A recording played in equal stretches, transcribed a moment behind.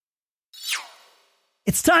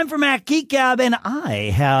It's time for Mac Geek Gab, and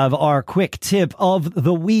I have our quick tip of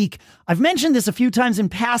the week. I've mentioned this a few times in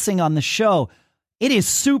passing on the show. It is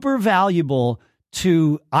super valuable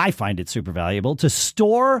I find it super valuable to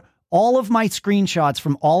store all of my screenshots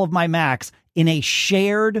from all of my Macs in a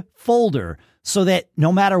shared folder so that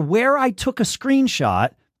no matter where I took a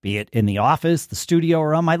screenshot, be it in the office, the studio,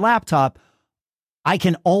 or on my laptop, I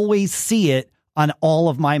can always see it on all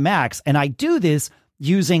of my Macs. And I do this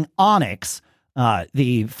using Onyx,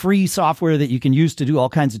 the free software that you can use to do all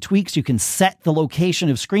kinds of tweaks. You can set the location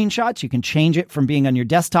of screenshots. You can change it from being on your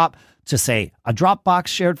desktop to, say, a Dropbox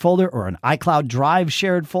shared folder or an iCloud Drive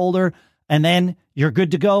shared folder. And then you're good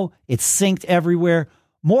to go. It's synced everywhere.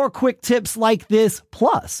 More quick tips like this,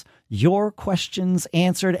 plus your questions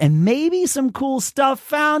answered, and maybe some cool stuff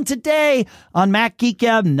found today on Mac Geek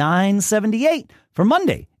Gab 978 for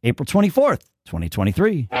Monday, April 24th,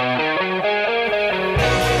 2023.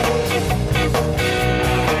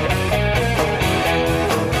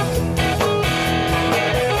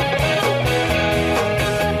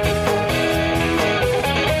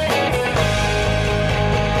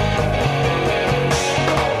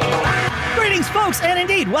 And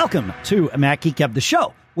indeed, welcome to Mac Geek Gab, the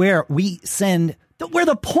show where where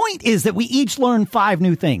the point is that we each learn 5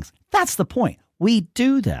 new things. That's the point. We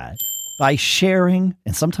do that by sharing,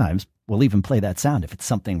 and sometimes we'll even play that sound if it's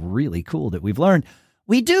something really cool that we've learned.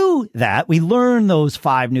 We do that. We learn those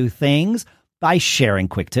 5 new things by sharing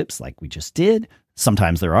quick tips like we just did.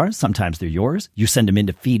 Sometimes they're ours, sometimes they're yours. You send them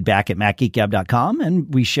into feedback@macgeekgab.com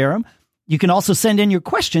and we share them. You can also send in your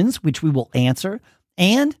questions, which we will answer,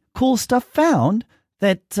 and cool stuff found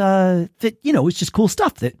that it's just cool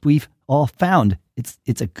stuff that we've all found.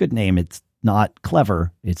 It's a good name. It's not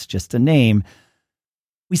clever. It's just a name.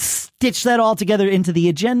 We stitch that all together into the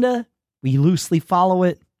agenda. We loosely follow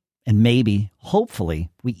it, and maybe, hopefully,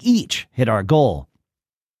 we each hit our goal.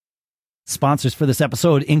 Sponsors for this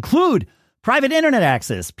episode include Private Internet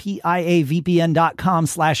Access.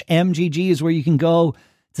 piavpn.com/mgg is where you can go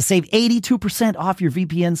to save 82% off your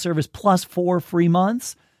VPN service plus 4 free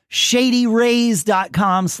months.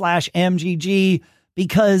 ShadyRays.com/mgg,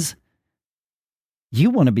 because you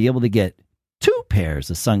want to be able to get 2 pairs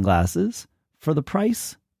of sunglasses for the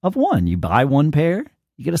price of 1. You buy 1 pair,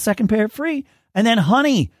 you get a second pair free. And then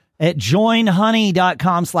Honey at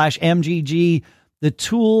joinhoney.com/mgg,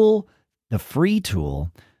 the free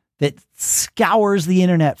tool that scours the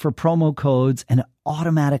internet for promo codes and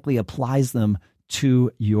automatically applies them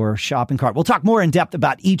to your shopping cart. We'll talk more in depth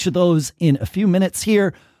about each of those in a few minutes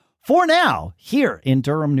here. For now, here in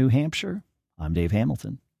Durham, New Hampshire, I'm Dave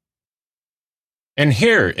Hamilton. And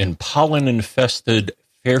here in pollen-infested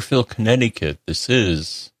Fairfield, Connecticut, this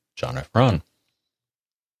is John F. Ron.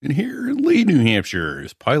 And here in Lee, New Hampshire,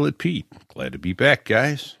 is Pilot Pete. Glad to be back,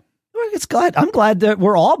 guys. I'm glad that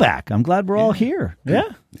we're all back. I'm glad we're all here. Yeah.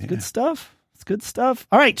 Good stuff. It's good stuff.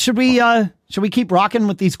 All right, should we keep rocking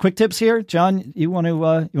with these quick tips here? John, you want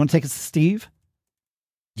to take us to Steve?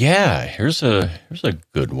 Yeah, here's a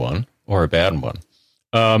good one, or a bad one.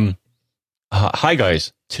 Hi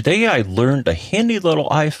guys. Today I learned a handy little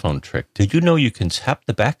iPhone trick. Did you know you can tap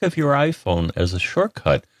the back of your iPhone as a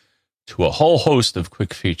shortcut to a whole host of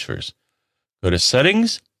quick features? Go to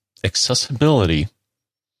Settings, Accessibility,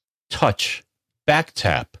 Touch, Back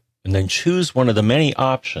Tap, and then choose one of the many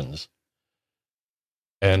options.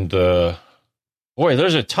 And boy,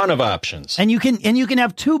 there's a ton of options. And you can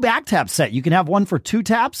have 2 back taps set. You can have one for 2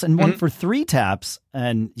 taps and one for 3 taps.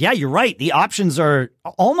 And yeah, you're right. The options are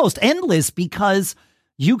almost endless because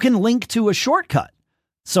you can link to a shortcut.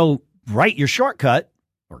 So write your shortcut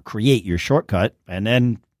or create your shortcut, and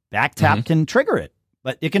then back tap can trigger it.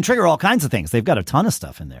 But it can trigger all kinds of things. They've got a ton of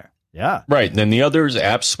stuff in there. Yeah. Right. And then the others: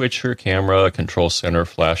 app switcher, camera, control center,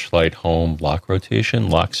 flashlight, home, lock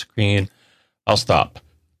rotation, lock screen. I'll stop.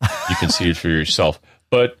 You can see it for yourself.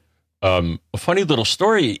 But a funny little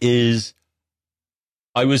story is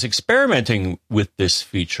I was experimenting with this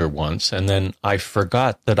feature once, and then I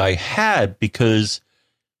forgot that I had, because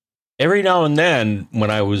every now and then when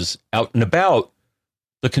I was out and about,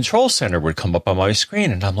 the control center would come up on my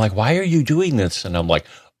screen, and I'm like, why are you doing this? And I'm like,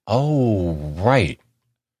 oh, right.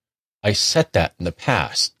 I set that in the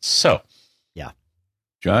past. So, yeah.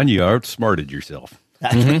 John, you outsmarted yourself.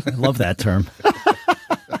 I love that term.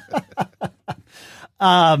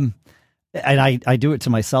 And I do it to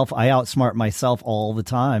myself. I outsmart myself all the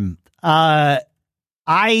time. I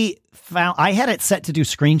had it set to do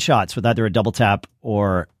screenshots with either a double tap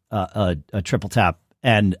or a triple tap,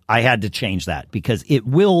 and I had to change that because it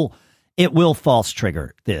will false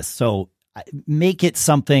trigger this. So make it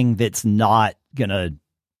something that's not gonna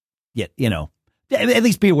get, at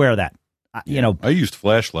least be aware of that. I used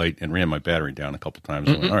flashlight and ran my battery down a couple times.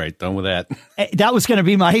 I went, all right, done with that. That was going to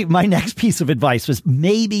be my next piece of advice was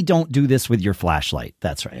maybe don't do this with your flashlight.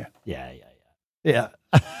 That's right. Yeah.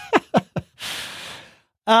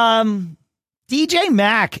 DJ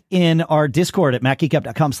Mac in our Discord at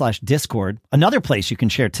macgeekup.com/Discord. Another place you can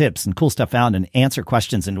share tips and cool stuff found and answer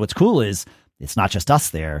questions. And what's cool is it's not just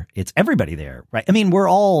us there. It's everybody there, right? I mean, we're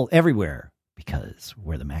all everywhere because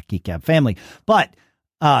we're the Mac Geek Gab family. But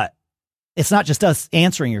it's not just us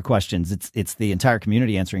answering your questions. It's the entire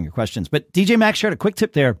community answering your questions. But DJ Mac shared a quick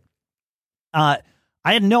tip there. I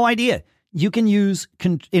had no idea. You can use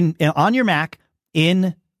on your Mac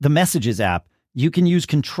in the Messages app, you can use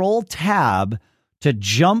Control-Tab to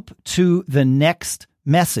jump to the next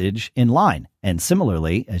message in line. And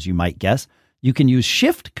similarly, as you might guess, you can use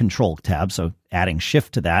Shift-Control-Tab, so adding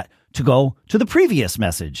Shift to that, to go to the previous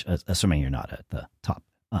message, assuming you're not at the top.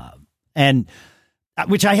 And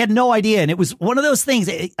which I had no idea. And it was one of those things,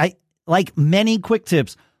 I like many quick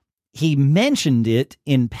tips, he mentioned it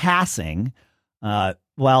in passing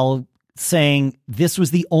while saying this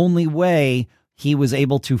was the only way he was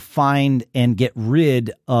able to find and get rid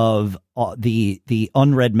of the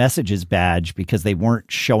unread messages badge because they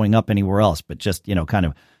weren't showing up anywhere else, but just, kind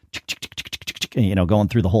of, going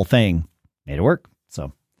through the whole thing made it work.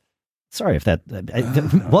 So sorry if that,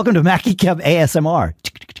 welcome to Mackie Kev ASMR.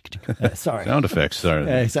 Sorry. Sound effects are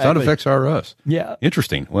exactly. Sound effects are us. Yeah.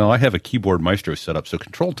 Interesting. Well, I have a keyboard Maestro set up, so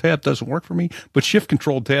Control-Tab doesn't work for me, but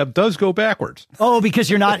Shift-Control-Tab does go backwards. Oh, because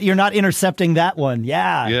you're not intercepting that one.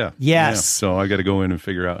 Yeah. Yeah. Yes. Yeah. So I got to go in and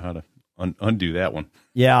figure out how to undo that one.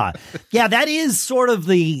 Yeah. Yeah, that is sort of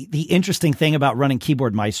the interesting thing about running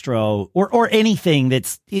Keyboard Maestro or anything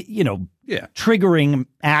that's triggering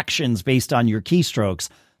actions based on your keystrokes,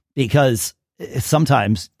 because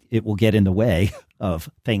sometimes it will get in the way of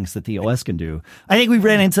things that the OS can do. I think we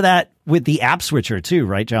ran into that with the app switcher too,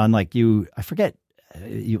 right, John? Like I forget,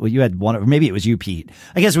 you had one, or maybe it was you, Pete.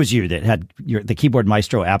 I guess it was you that had the Keyboard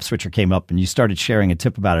Maestro app switcher came up and you started sharing a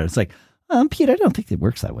tip about it. It's like, Pete, I don't think it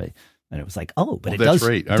works that way. And it was like, but it does,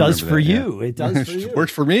 right. does for that, you. Yeah. It does for you. It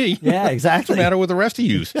works for me. Yeah, exactly. What's the matter with the rest of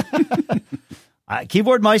you?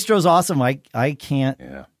 Keyboard Maestro is awesome. I can't.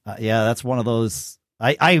 Yeah. That's one of those.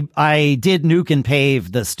 I did nuke and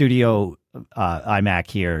pave the studio iMac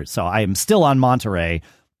here, so I am still on Monterey,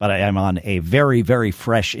 but I am on a very, very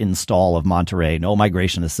fresh install of Monterey. No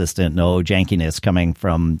migration assistant, no jankiness coming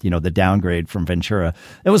from the downgrade from Ventura.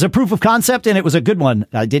 It was a proof of concept, and it was a good one.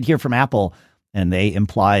 I did hear from Apple, and they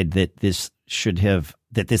implied that this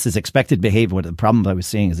is expected behavior. What the problem I was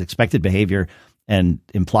seeing is expected behavior, and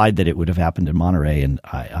implied that it would have happened in Monterey. And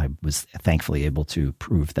I was thankfully able to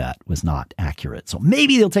prove that was not accurate. So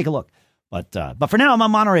maybe they'll take a look. But for now, I'm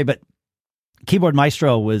on Monterey. But Keyboard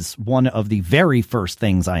Maestro was one of the very first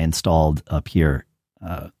things I installed up here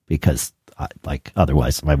because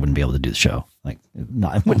otherwise I wouldn't be able to do the show.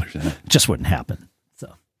 Just wouldn't happen.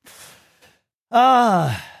 So,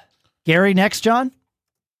 Gary, next, John.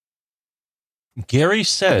 Gary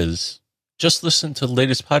says, just listen to the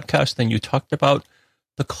latest podcast and you talked about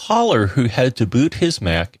the caller who had to boot his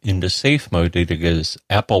Mac into safe mode to get his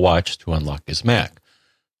Apple Watch to unlock his Mac.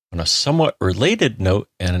 On a somewhat related note,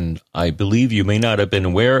 and I believe you may not have been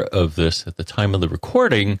aware of this at the time of the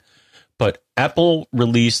recording, but Apple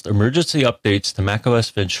released emergency updates to macOS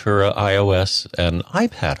Ventura, iOS, and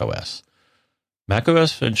iPadOS.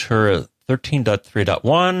 macOS Ventura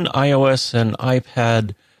 13.3.1, iOS and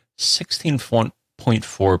iPad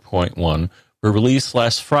 16.4.1 were released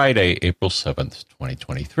last Friday, April 7th,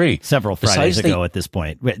 2023. Several Fridays ago at this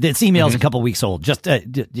point. This email's a couple weeks old. Just, I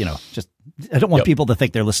don't want people to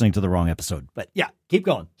think they're listening to the wrong episode. But yeah, keep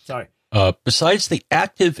going. Sorry. Besides the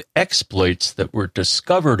active exploits that were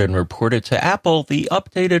discovered and reported to Apple, the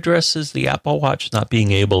update addresses the Apple Watch not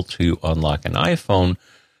being able to unlock an iPhone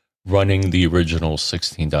running the original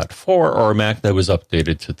 16.4 or a Mac that was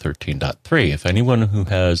updated to 13.3. If anyone who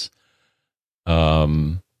has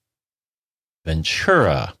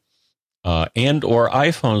Ventura and or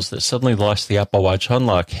iPhones that suddenly lost the Apple Watch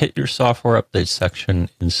unlock, hit your software update section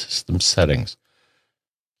in system settings.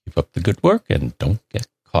 Keep up the good work and don't get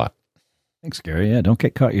caught. Thanks, Gary. Yeah, don't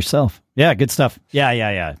get caught yourself. Yeah, good stuff.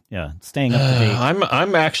 Yeah. Staying up to date.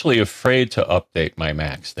 I'm actually afraid to update my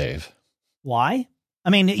Macs, Dave. Why? I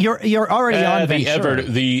mean, you're already on Ventura.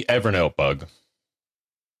 The Evernote bug.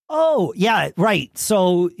 Oh, yeah, right.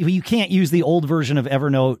 So you can't use the old version of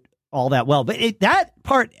Evernote all that well, but that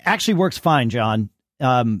part actually works fine, John.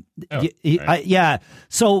 Right. Yeah.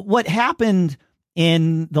 So what happened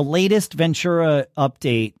in the latest Ventura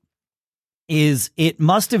update is it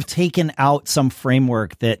must have taken out some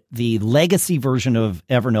framework that the legacy version of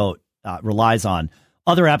Evernote relies on.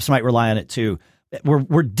 Other apps might rely on it too.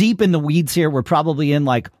 We're deep in the weeds here. We're probably in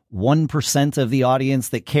like 1% of the audience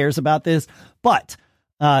that cares about this. But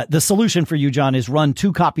the solution for you, John, is run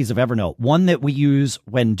 2 copies of Evernote. One that we use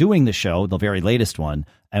when doing the show, the very latest one,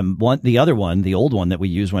 and the other one, the old one that we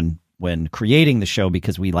use when creating the show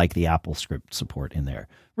because we like the Apple script support in there.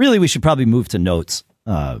 Really, we should probably move to Notes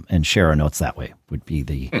and share our notes that way would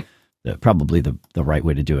be probably the right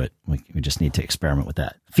way to do it. We just need to experiment with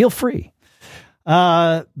that. Feel free.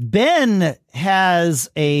 Ben has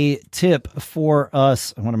a tip for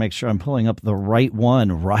us. I want to make sure I'm pulling up the right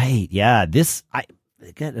one. Right. Yeah. I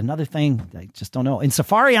get another thing. I just don't know. In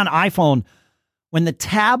Safari on iPhone, when the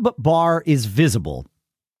tab bar is visible,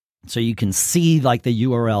 so you can see like the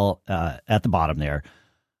URL at the bottom there,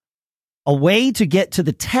 a way to get to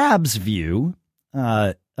the tabs view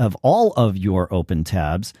of all of your open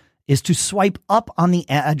tabs is to swipe up on the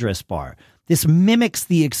address bar. This mimics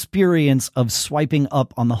the experience of swiping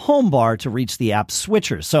up on the home bar to reach the app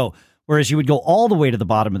switcher. So whereas you would go all the way to the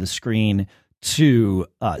bottom of the screen to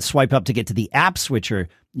swipe up to get to the app switcher,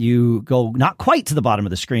 you go not quite to the bottom of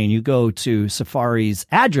the screen. You go to Safari's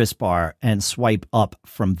address bar and swipe up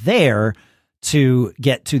from there to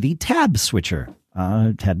get to the tab switcher.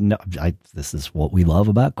 This is what we love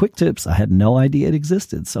about Quick Tips. I had no idea it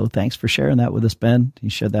existed. So thanks for sharing that with us, Ben. You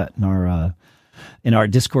shared that in our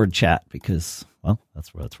Discord chat because, well,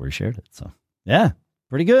 that's where we shared it. So yeah,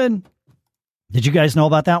 pretty good. Did you guys know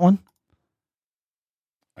about that one?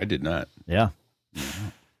 I did not. Yeah.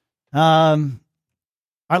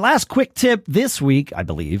 Our last quick tip this week, I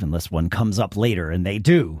believe, unless one comes up later, and they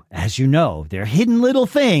do, as you know, they're hidden little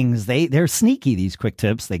things. They're sneaky, these quick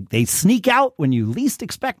tips. They sneak out when you least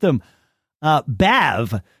expect them.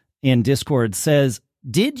 Bav in Discord says,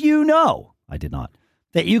 did you know, I did not,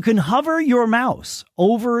 that you can hover your mouse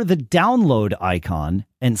over the download icon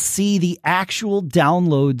and see the actual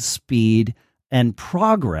download speed and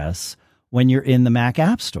progress when you're in the Mac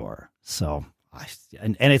App Store. So,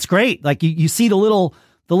 and it's great. Like you see the little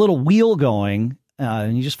wheel going,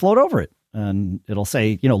 and you just float over it, and it'll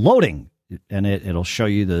say, loading, and it'll show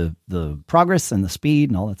you the progress and the speed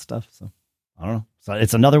and all that stuff. So I don't know. So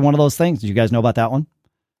it's another one of those things. Did you guys know about that one?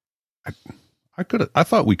 I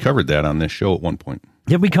thought we covered that on this show at one point.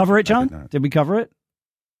 Did we cover it, John? Did we cover it?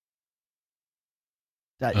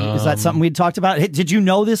 Is that something we'd talked about? Did you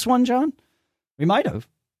know this one, John? We might have.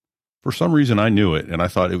 For some reason, I knew it, and I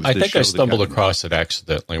thought it was. I think I stumbled across it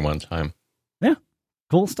accidentally one time. Yeah,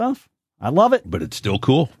 cool stuff. I love it. But it's still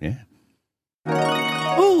cool. Yeah.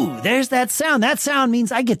 Ooh, there's that sound. That sound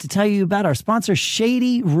means I get to tell you about our sponsor,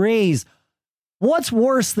 Shady Rays. What's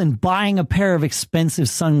worse than buying a pair of expensive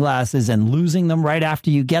sunglasses and losing them right after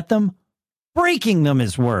you get them? Breaking them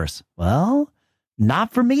is worse. Well,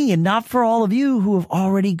 not for me and not for all of you who have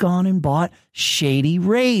already gone and bought Shady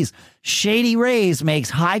Rays. Shady Rays makes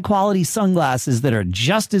high-quality sunglasses that are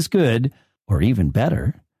just as good, or even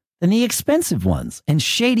better, than the expensive ones. And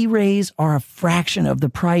Shady Rays are a fraction of the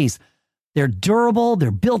price. They're durable. They're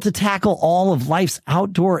built to tackle all of life's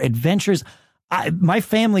outdoor adventures. My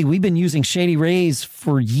family, we've been using Shady Rays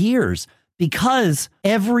for years because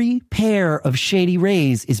every pair of Shady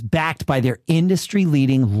Rays is backed by their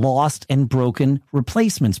industry-leading lost and broken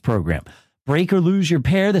replacements program. Break or lose your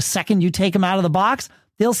pair the second you take them out of the box,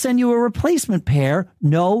 they'll send you a replacement pair,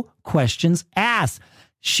 no questions asked.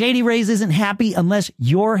 Shady Rays isn't happy unless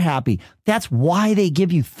you're happy. That's why they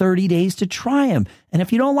give you 30 days to try them. And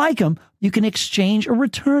if you don't like them, you can exchange or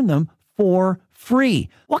return them for free.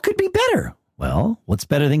 What could be better? Well, what's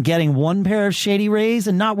better than getting one pair of Shady Rays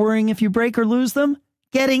and not worrying if you break or lose them?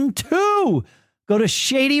 Getting two. Go to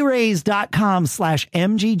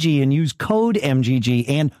shadyrays.com/MGG and use code MGG.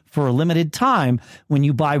 And for a limited time, when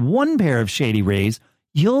you buy one pair of Shady Rays,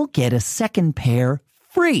 you'll get a second pair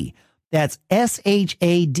free. That's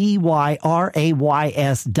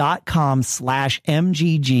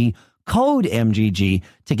shadyrays.com/MGG, code MGG,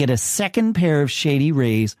 to get a second pair of Shady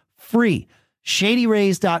Rays free.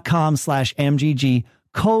 shadyrays.com/MGG,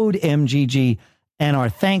 code MGG, and our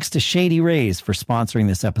thanks to Shady Rays for sponsoring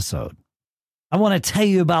this episode. I want to tell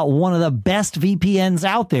you about one of the best VPNs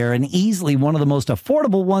out there and easily one of the most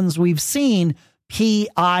affordable ones we've seen,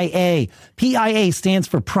 PIA. PIA stands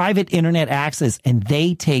for Private Internet Access, and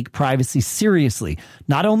they take privacy seriously.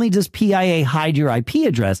 Not only does PIA hide your IP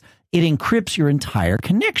address, it encrypts your entire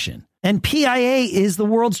connection. And PIA is the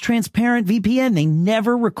world's transparent VPN. They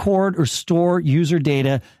never record or store user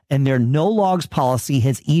data, and their no logs policy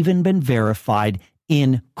has even been verified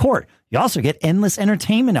in court. You also get endless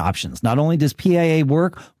entertainment options. Not only does PIA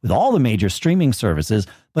work with all the major streaming services,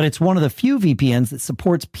 but it's one of the few VPNs that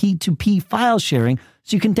supports P2P file sharing,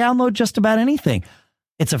 so you can download just about anything.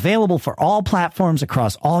 It's available for all platforms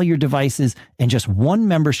across all your devices, and just one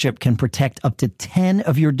membership can protect up to 10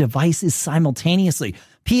 of your devices simultaneously.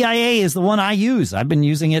 PIA is the one I use. I've been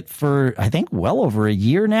using it for, I think, well over a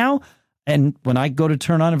year now. And when I go to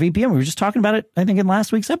turn on a VPN, we were just talking about it, I think, in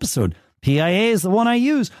last week's episode. PIA is the one I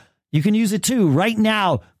use. You can use it too. Right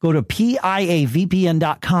now, go to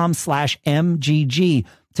piavpn.com/MGG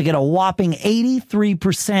to get a whopping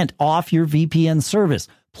 83% off your VPN service,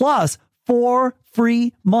 plus 4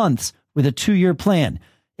 free months with a 2-year plan.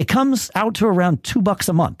 It comes out to around $2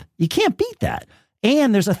 a month. You can't beat that.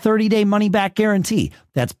 And there's a 30-day money-back guarantee.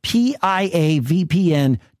 That's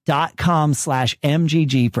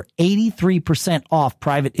piavpn.com/MGG for 83% off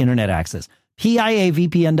private internet access.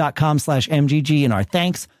 piavpn.com/MGG, and our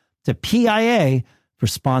thanks to PIA for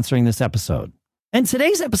sponsoring this episode. And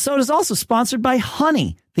today's episode is also sponsored by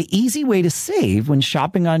Honey, the easy way to save when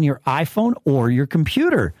shopping on your iPhone or your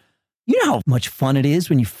computer. You know how much fun it is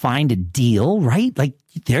when you find a deal, right? Like,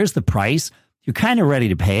 there's the price. You're kind of ready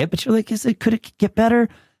to pay it, but you're like, could it get better?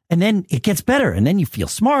 And then it gets better. And then you feel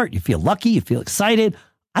smart. You feel lucky. You feel excited.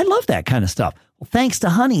 I love that kind of stuff. Well, thanks to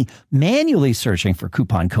Honey, manually searching for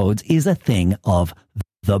coupon codes is a thing of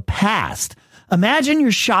the past. Imagine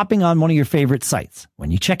you're shopping on one of your favorite sites.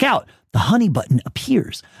 When you check out, the Honey button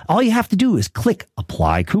appears. All you have to do is click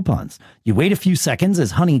Apply Coupons. You wait a few seconds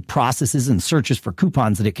as Honey processes and searches for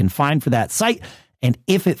coupons that it can find for that site. And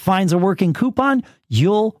if it finds a working coupon,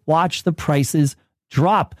 you'll watch the prices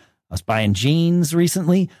drop. I was buying jeans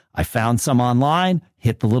recently. I found some online,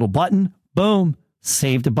 hit the little button, boom,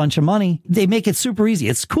 saved a bunch of money. They make it super easy.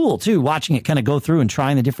 It's cool, too, watching it kind of go through and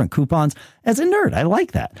trying the different coupons. As a nerd, I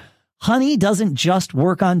like that. Honey doesn't just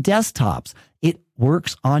work on desktops. It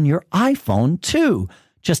works on your iPhone, too.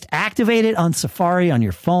 Just activate it on Safari on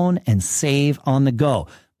your phone and save on the go.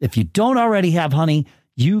 If you don't already have Honey,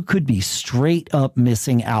 you could be straight up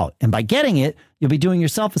missing out. And by getting it, you'll be doing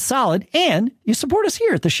yourself a solid, and you support us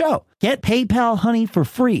here at the show. Get PayPal Honey for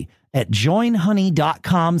free at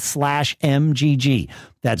joinhoney.com/MGG.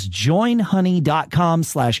 That's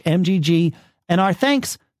joinhoney.com/MGG. And our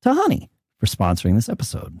thanks to Honey for sponsoring this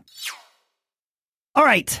episode. All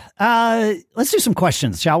right, let's do some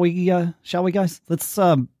questions, shall we? Guys? Let's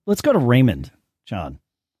go to Raymond, John.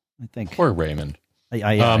 I think Poor Raymond.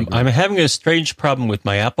 I'm having a strange problem with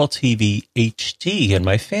my Apple TV HD in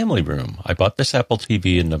my family room. I bought this Apple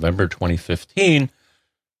TV in November 2015,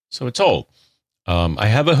 so it's old. I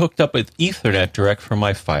have it hooked up with Ethernet direct from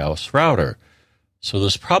my Fios router. So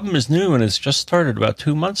this problem is new, and it's just started about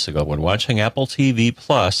 2 months ago. When watching Apple TV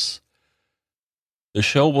Plus, the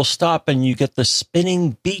show will stop and you get the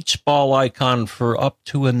spinning beach ball icon for up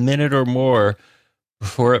to a minute or more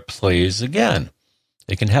before it plays again.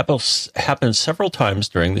 It can happen several times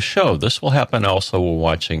during the show. This will happen also when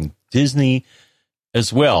watching Disney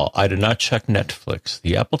as well. I did not check Netflix.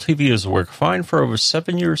 The Apple TV has worked fine for over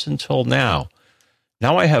 7 years until now.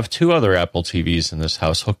 Now I have 2 other Apple TVs in this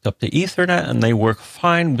house hooked up to Ethernet, and they work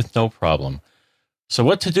fine with no problem. So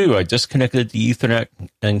what to do? I disconnected the Ethernet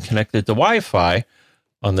and connected the Wi-Fi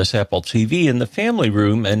on this Apple TV in the family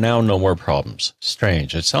room, and now no more problems.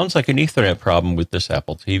 Strange. It sounds like an Ethernet problem with this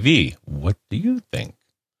Apple TV. What do you think?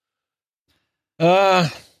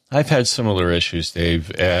 I've had similar issues,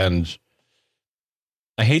 Dave, and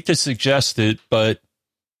I hate to suggest it, but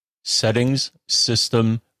settings,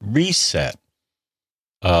 system, reset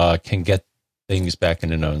can get things back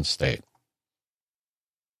in a known state.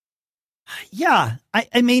 Yeah,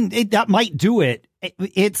 I mean, that might do it.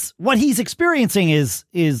 It's what he's experiencing is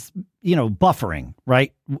buffering,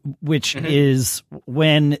 right? Which is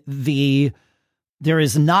when there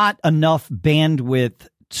is not enough bandwidth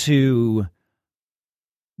to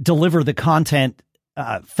deliver the content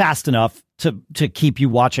fast enough to keep you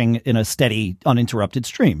watching in a steady, uninterrupted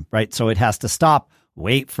stream, right? So it has to stop,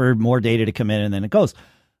 wait for more data to come in, and then it goes.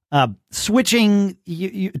 Switching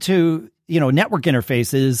to network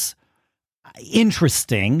interfaces,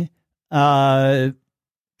 interesting. So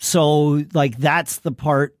like that's the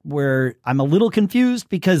part where I'm a little confused,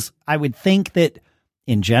 because I would think that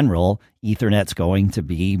in general Ethernet's going to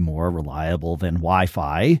be more reliable than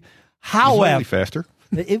Wi-Fi. However, faster.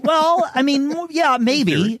 Well, I mean, yeah,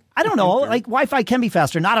 maybe. I don't know. Like Wi-Fi can be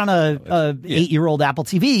faster, not on a 8-year-old Apple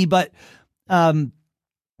TV, but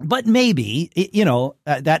maybe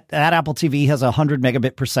that Apple TV has a 100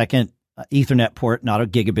 megabit per second Ethernet port, not a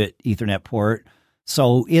gigabit Ethernet port.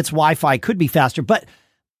 So its Wi-Fi could be faster, but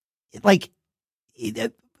like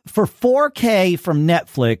for 4K from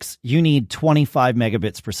Netflix, you need 25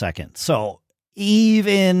 megabits per second. So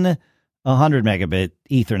even 100 megabit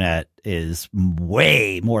Ethernet is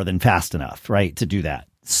way more than fast enough, right, to do that.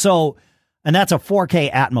 So, and that's a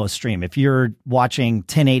 4K Atmos stream. If you're watching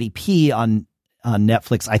 1080p on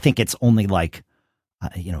Netflix, I think it's only like,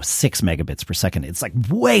 6 megabits per second. It's like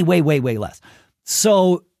way, way, way, way less.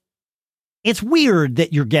 So it's weird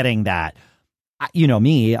that you're getting that. You know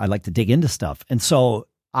me, I like to dig into stuff. And so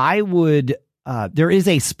I would, there is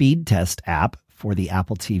a speed test app for the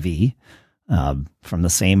Apple TV from the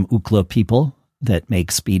same Ookla people that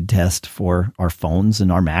make speed test for our phones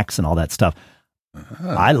and our Macs and all that stuff.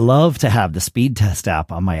 I love to have the speed test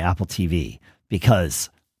app on my Apple TV because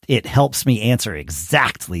it helps me answer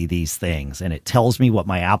exactly these things. And it tells me what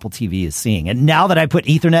my Apple TV is seeing. And now that I put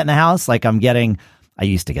Ethernet in the house, like I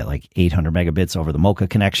used to get like 800 megabits over the Mocha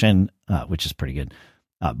connection, which is pretty good.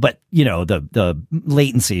 But, the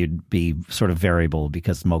latency would be sort of variable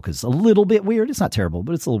because Mocha's a little bit weird. It's not terrible,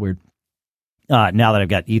 but it's a little weird. Now that I've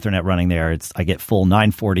got Ethernet running there, I get full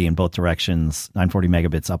 940 in both directions, 940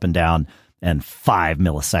 megabits up and down, and 5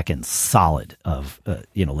 milliseconds solid of,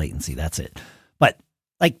 latency. That's it. But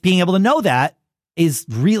like being able to know that is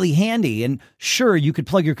really handy. And sure, you could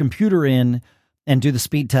plug your computer in and do the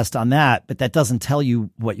speed test on that, but that doesn't tell you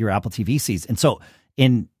what your Apple TV sees. And so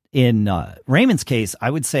in Raymond's case, I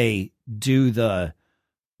would say do the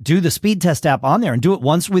speed test app on there and do it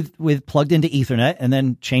once with plugged into Ethernet and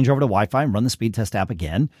then change over to Wi-Fi and run the speed test app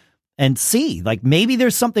again and see, like, maybe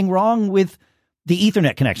there's something wrong with the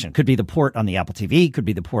Ethernet connection. Could be the port on the Apple TV, could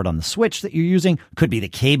be the port on the Switch that you're using, could be the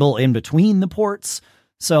cable in between the ports.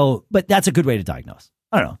 So, but that's a good way to diagnose.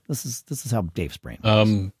 I don't know. This is how Dave's brain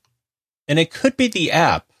works. And it could be the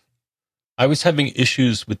app. I was having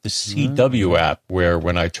issues with the CW app where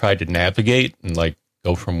when I tried to navigate and like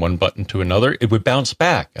go from one button to another, it would bounce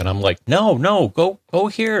back. And I'm like, no, go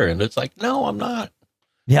here. And it's like, no, I'm not.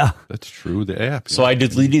 Yeah. That's true. The app. So I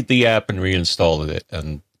deleted the app and reinstalled it,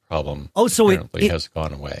 and the problem apparently has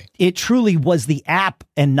gone away. It truly was the app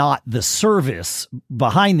and not the service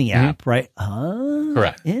behind the app, right?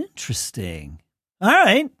 Correct. Interesting. All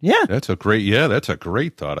right. Yeah. That's a great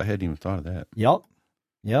thought. I hadn't even thought of that. Yep.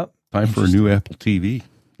 Time for a new Apple TV.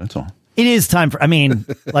 That's all. It is time for,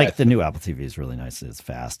 like the new Apple TV is really nice. It's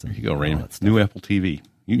fast. And there you go, Raymond. New Apple TV.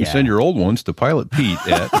 You can send your old ones to Pilot Pete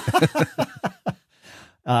at.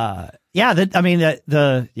 The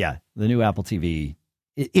new Apple TV.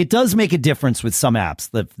 It does make a difference with some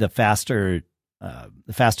apps. The faster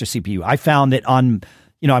CPU. I found that on,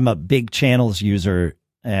 I'm a big Channels user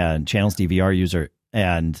and Channels DVR user,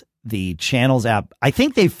 and the Channels app, I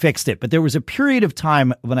think they fixed it, but there was a period of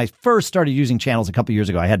time when I first started using Channels a couple years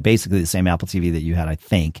ago. I had basically the same Apple TV that you had, I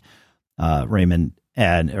think, Raymond,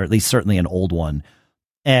 or at least certainly an old one.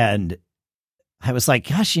 And I was like,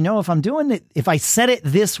 gosh, if I'm doing it, if I set it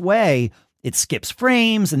this way, it skips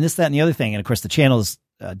frames and this, that, and the other thing. And of course, the Channels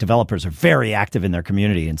developers are very active in their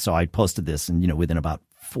community. And so I posted this, and, within about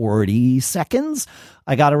 40 seconds,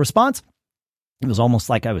 I got a response. It was almost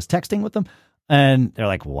like I was texting with them. And they're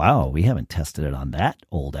like, wow, we haven't tested it on that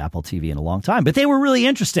old Apple TV in a long time. But they were really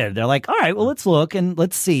interested. They're like, all right, well, let's look and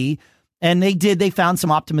let's see. And they found some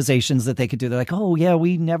optimizations that they could do. They're like, oh, yeah,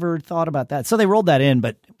 we never thought about that. So they rolled that in.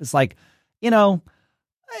 But it was like, if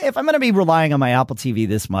I'm going to be relying on my Apple TV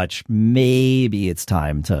this much, maybe it's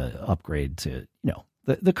time to upgrade to,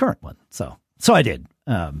 the current one. So I did.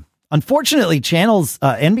 Unfortunately, Channels,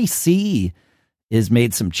 NBC has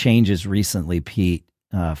made some changes recently, Pete.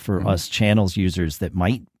 For us Channels users that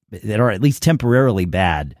are at least temporarily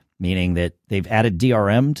bad, meaning that they've added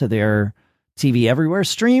DRM to their TV Everywhere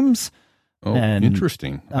streams. Oh,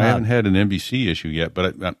 interesting. I haven't had an NBC issue yet,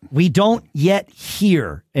 but we don't yet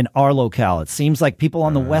here in our locale. It seems like people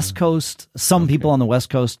on the West Coast, people on the West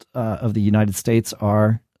Coast of the United States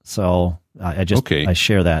are. So I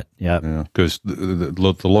share that. Yeah, because the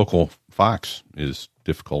local Fox is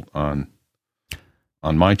difficult on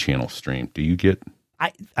my channel stream. Do you get?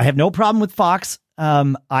 I have no problem with Fox.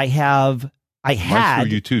 I had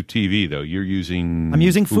YouTube TV though. I'm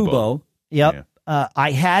using Fubo. Yep. Yeah. I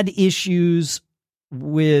had issues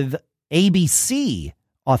with ABC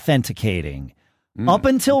authenticating up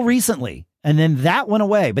until recently, and then that went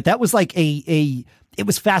away. But that was like it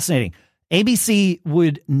was fascinating. ABC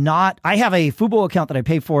would not. I have a Fubo account that I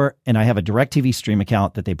pay for, and I have a DirecTV Stream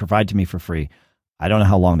account that they provide to me for free. I don't know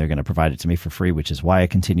how long they're going to provide it to me for free, which is why I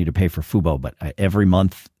continue to pay for Fubo. But every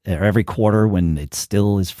month or every quarter when it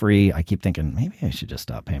still is free, I keep thinking maybe I should just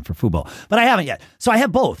stop paying for Fubo. But I haven't yet. So I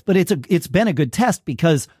have both. But it's been a good test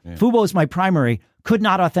because Fubo is my primary. Could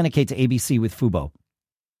not authenticate to ABC with Fubo.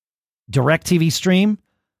 DirecTV Stream,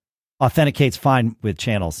 authenticates fine with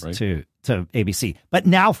channels to ABC. But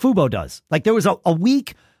now Fubo does. Like there was a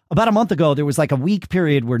week, about a month ago, there was like a week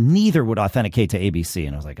period where neither would authenticate to ABC.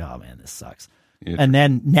 And I was like, oh man, this sucks. Yeah. And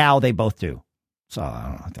then now they both do. So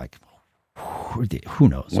I don't know, like who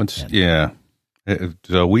knows?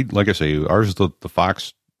 So we, like I say, ours is the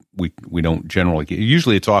Fox. We don't generally get.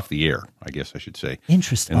 Usually it's off the air, I guess I should say.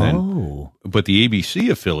 Interesting. But the ABC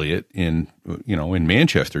affiliate in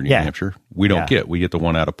Manchester, New Hampshire, we don't get. We get the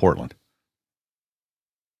one out of Portland.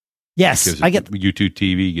 Yes, because I get YouTube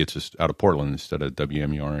TV gets us out of Portland instead of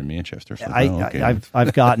WMUR in Manchester. So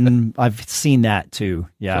I've seen that too.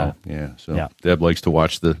 Yeah. So Deb likes to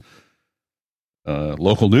watch the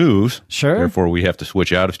local news. Sure. Therefore, we have to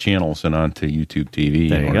switch out of channels and onto YouTube TV.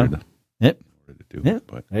 There you go.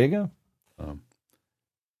 But there you go. All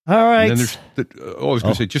right. And then I was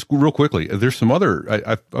going to say, just real quickly, there's some other.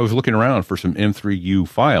 I was looking around for some M3U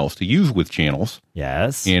files to use with channels.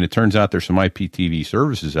 Yes. And it turns out there's some IPTV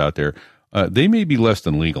services out there. They may be less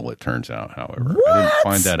than legal. It turns out, however, what? I didn't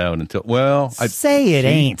find that out until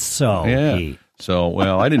ain't so. Yeah. Pete. So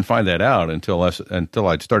I didn't find that out until I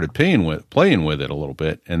started playing with it a little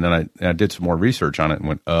bit, and then I did some more research on it and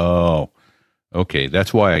went, oh. Okay,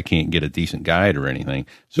 that's why I can't get a decent guide or anything.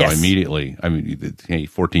 So immediately,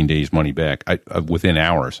 14 days money back. Within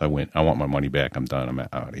hours, I went, I want my money back. I'm done. I'm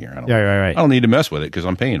out of here. I don't need to mess with it because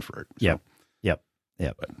I'm paying for it. So. Yep.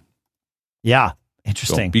 Yeah.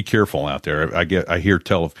 Interesting. So be careful out there. I hear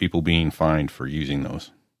tell of people being fined for using those.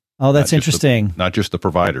 Oh, that's interesting. Not just the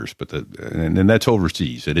providers, but and that's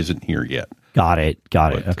overseas. It isn't here yet. Got it.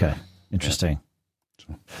 Okay. Interesting. Yeah.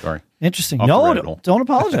 Sorry. Interesting. No, don't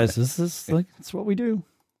apologize. This is like, it's what we do.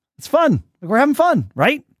 It's fun. We're having fun,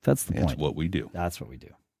 right? That's the point. That's what we do.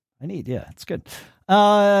 It's good.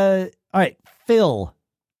 All right. Phil,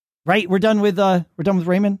 right? We're done with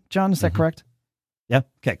Raymond, John. Is that correct? Yeah.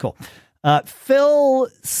 Okay, cool. Phil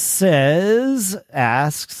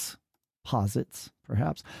posits,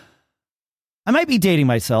 perhaps. I might be dating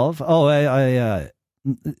myself.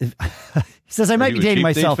 He says I might be dating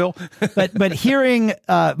myself, but hearing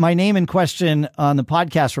my name in question on the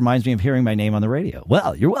podcast reminds me of hearing my name on the radio.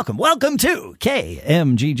 Well, you're welcome. Welcome to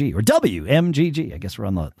KMGG or WMGG. I guess we're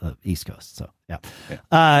on the East Coast. So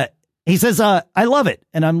yeah. He says I love it,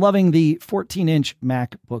 and I'm loving the 14-inch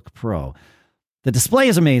MacBook Pro. The display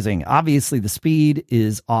is amazing. Obviously, the speed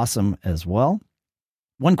is awesome as well.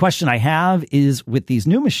 One question I have is with these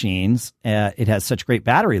new machines, it has such great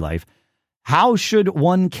battery life. How should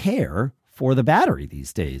one care for the battery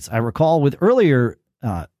these days? I recall with earlier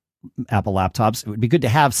Apple laptops, it would be good to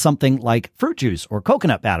have something like fruit juice or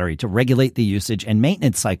coconut battery to regulate the usage and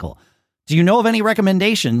maintenance cycle. Do you know of any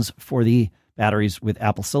recommendations for the batteries with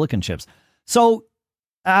Apple silicon chips? So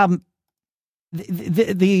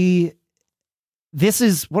this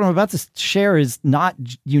is what I'm about to share is not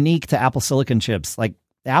unique to Apple silicon chips. Like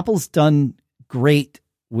Apple's done great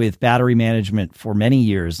with battery management for many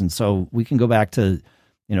years. And so we can go back to,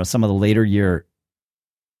 some of the later year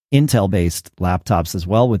Intel based laptops as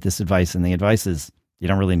well with this advice. And the advice is you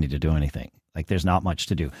don't really need to do anything. Like there's not much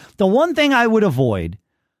to do. The one thing I would avoid,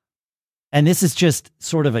 and this is just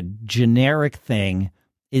sort of a generic thing,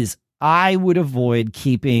 is I would avoid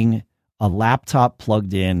keeping a laptop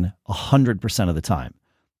plugged in 100% of the time.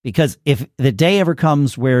 Because if the day ever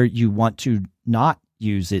comes where you want to not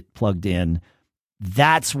use it plugged in,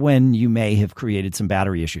 that's when you may have created some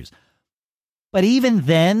battery issues. But even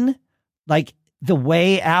then, like the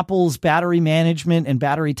way Apple's battery management and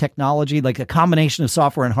battery technology, like a combination of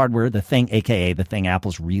software and hardware, AKA the thing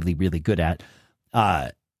Apple's really, really good at,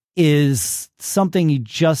 is something you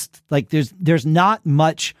just like, there's not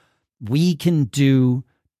much we can do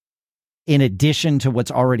in addition to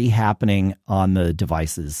what's already happening on the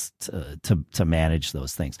devices to manage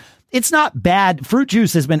those things. It's not bad. Fruit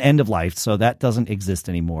juice has been end of life, so that doesn't exist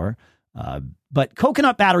anymore. But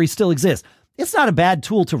coconut batteries still exist. It's not a bad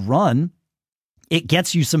tool to run. It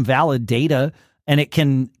gets you some valid data, and it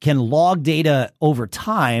can log data over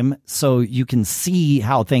time so you can see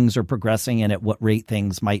how things are progressing and at what rate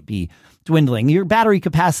things might be dwindling. Your battery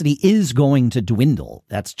capacity is going to dwindle.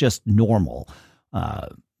 That's just normal.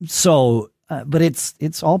 But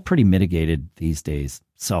it's all pretty mitigated these days.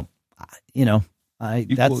 So, even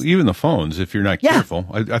the phones, if you're not careful,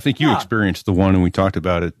 I think you experienced the one, and we talked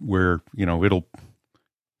about it, where,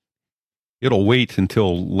 it'll wait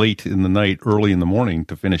until late in the night, early in the morning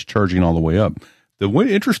to finish charging all the way up. The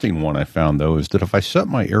interesting one I found, though, is that if I set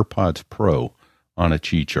my AirPods Pro on a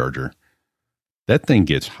Qi charger, that thing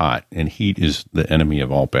gets hot, and heat is the enemy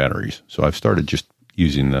of all batteries. So I've started just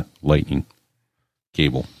using the Lightning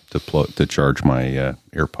cable to charge my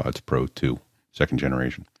AirPods Pro 2, second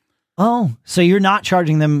generation. Oh, so you're not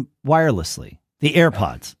charging them wirelessly, the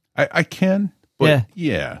AirPods? I can, but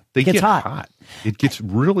they get hot. It gets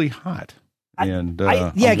really hot. And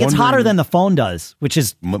it gets hotter than the phone does, which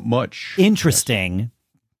is much interesting.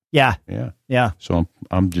 Yes. Yeah. So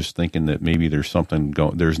I'm just thinking that maybe there's something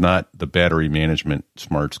going. There's not the battery management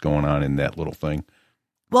smarts going on in that little thing.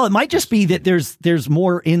 Well, it might just be that there's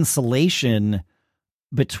more insulation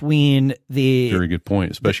between the. Very good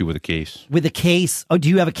point, especially with a case. With a case. Oh, do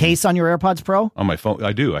you have a case on your AirPods Pro? On my phone,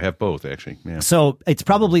 I do. I have both actually. Yeah. So it's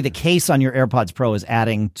probably the case on your AirPods Pro is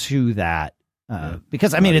adding to that.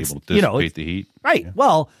 Because I mean, it's dissipate the heat, right? Yeah.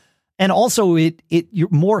 Well, and also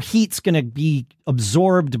more heat's going to be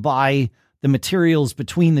absorbed by the materials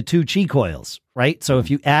between the two Qi coils, right? So if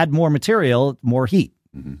you add more material, more heat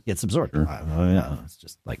gets absorbed. Sure. It's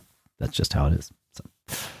just that's just how it is. So,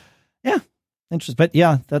 yeah, interesting. But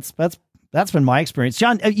yeah, that's been my experience.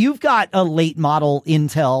 John, you've got a late model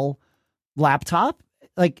Intel laptop.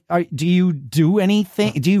 Like, do you do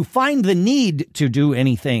anything? Do you find the need to do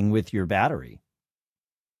anything with your battery?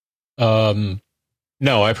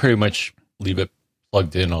 No, I pretty much leave it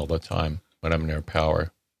plugged in all the time when I'm near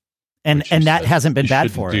power. And that hasn't been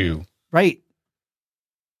bad for it. Right.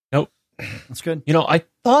 Nope. That's good. I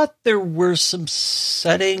thought there were some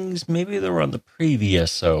settings. Maybe they were on the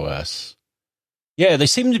previous OS. Yeah, they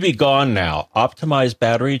seem to be gone now. Optimized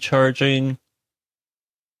battery charging.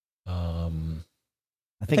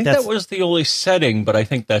 I think that was the only setting, but I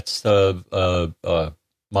think that's the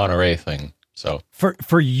Monterey thing. So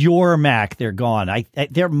for your Mac, they're gone.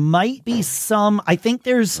 There might be some. I think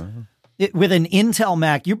there's with an Intel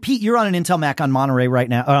Mac. You're on an Intel Mac on Monterey right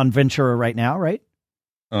now, on Ventura right now, right?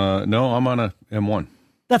 No, I'm on a M1.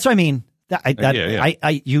 That's what I mean.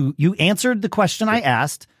 You answered the question I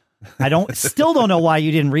asked. I still don't know why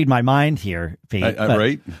you didn't read my mind here, Pete.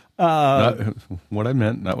 Right. Not what I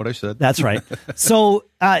meant, not what I said. That's right. So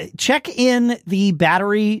check in the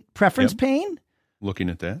battery preference pane.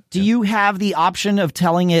 Looking at that. Do you have the option of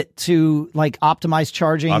telling it to optimize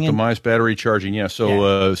charging? Optimize battery charging, yeah.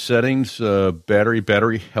 So settings,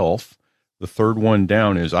 battery health. The third one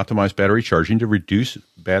down is optimize battery charging to reduce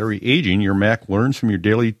battery aging. Your Mac learns from your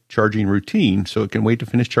daily charging routine, so it can wait to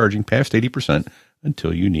finish charging past 80%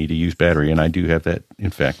 until you need to use battery. And I do have that,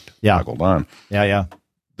 in fact, toggled on. Yeah.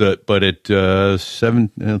 But at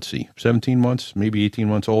 17 months, maybe 18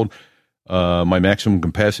 months old, my maximum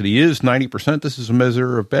capacity is 90%. This is a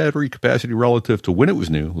measure of battery capacity relative to when it was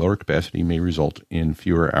new. Lower capacity may result in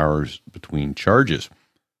fewer hours between charges.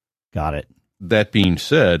 Got it. That being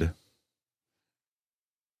said,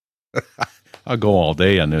 I'll go all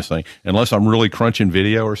day on this thing. Unless I'm really crunching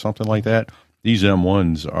video or something like that, these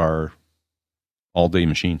M1s are all-day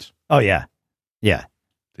machines. Oh, yeah. Yeah.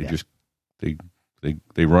 They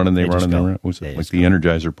run and they run and they run. Like the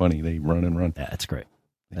Energizer Bunny. They run and run. Yeah, that's great.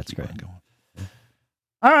 That's great.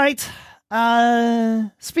 All right.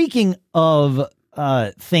 Speaking of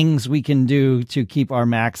things we can do to keep our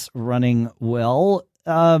Macs running well,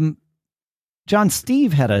 John,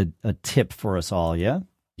 Steve had a tip for us all, yeah?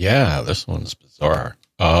 Yeah, this one's bizarre.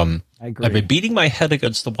 I agree. I've been beating my head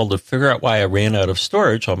against the wall to figure out why I ran out of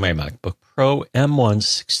storage on my MacBook Pro M1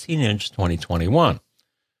 16-inch 2021.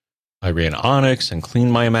 I ran Onyx and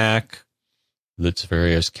cleaned my Mac, its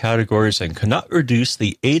various categories, and could not reduce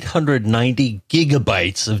the 890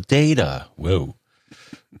 gigabytes of data. Whoa.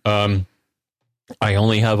 I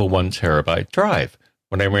only have a 1 terabyte drive.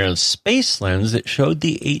 When I ran Space Lens, it showed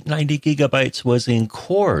the 890 gigabytes was in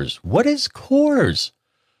cores. What is cores?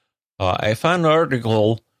 I found an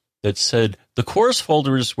article that said the cores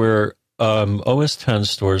folder is where OS X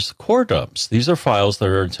stores core dumps. These are files that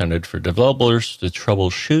are intended for developers to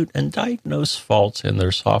troubleshoot and diagnose faults in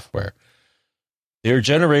their software. They are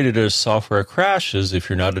generated as software crashes. If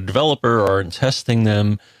you're not a developer or aren't testing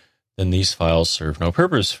them, then these files serve no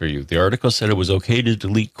purpose for you. The article said it was okay to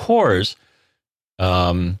delete cores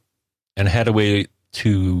and had a way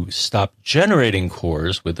to stop generating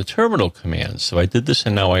cores with the terminal command. So I did this,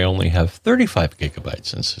 and now I only have 35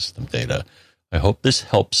 gigabytes in system data. I hope this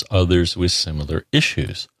helps others with similar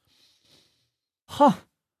issues. Huh.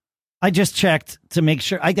 I just checked to make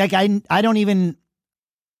sure. I don't even...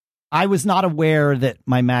 I was not aware that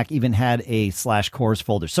my Mac even had a /cores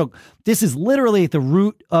folder. So this is literally at the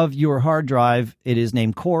root of your hard drive. It is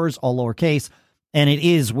named cores, all lowercase, and it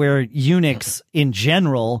is where Unix in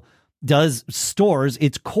general stores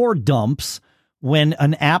its core dumps when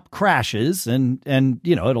an app crashes, and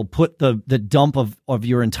it'll put the dump of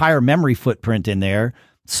your entire memory footprint in there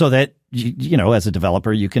so that as a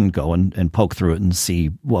developer you can go and poke through it and see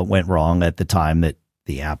what went wrong at the time that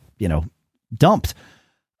the app dumped.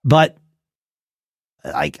 But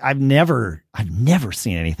I've never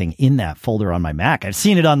seen anything in that folder on my Mac. I've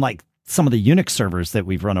seen it on like some of the Unix servers that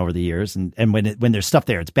we've run over the years. And when there's stuff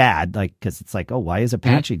there, it's bad. Like, cause it's like, oh, why is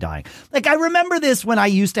Apache dying? Like, I remember this when I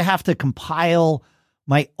used to have to compile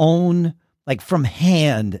my own, like from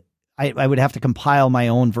hand, I would have to compile my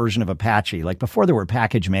own version of Apache, like before there were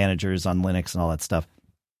package managers on Linux and all that stuff.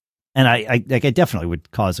 And I definitely would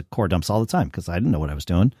cause core dumps all the time because I didn't know what I was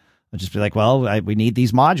doing. I'd just be like, well, we need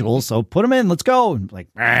these modules, so put them in. Let's go. And like,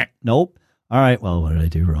 nope. All right. Well, what did I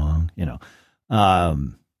do wrong?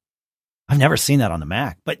 I've never seen that on the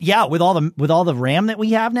Mac. But yeah, with all the RAM that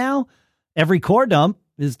we have now, every core dump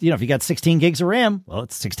is, if you got 16 gigs of RAM, well,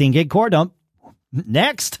 it's 16 gig core dump.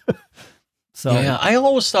 Next. So yeah, I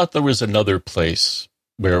always thought there was another place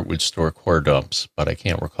where it would store core dumps, but I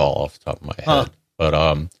can't recall off the top of my head.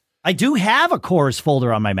 But I do have a cores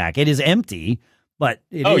folder on my Mac. It is empty, but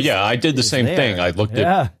I did the same thing. I looked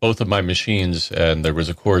at both of my machines, and there was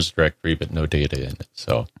a cores directory, but no data in it.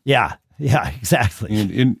 So yeah,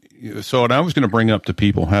 exactly. So I was going to bring up to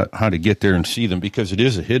people how to get there and see them because it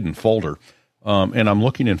is a hidden folder. And I'm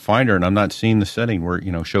looking in Finder, and I'm not seeing the setting where,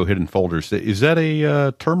 show hidden folders. Is that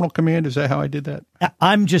a terminal command? Is that how I did that?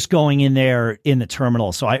 I'm just going in there in the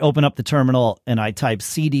terminal. So I open up the terminal, and I type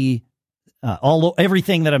CD.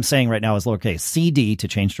 Everything that I'm saying right now is lowercase. CD to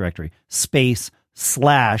change directory. Space /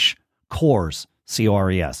 cores,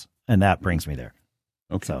 CORES. And that brings me there.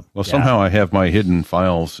 Okay. So, somehow I have my hidden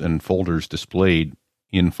files and folders displayed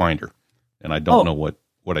in Finder, and I don't know what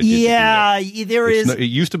I did. Yeah, there is. It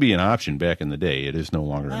used to be an option back in the day. It is no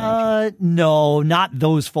longer an option. No, not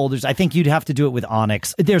those folders. I think you'd have to do it with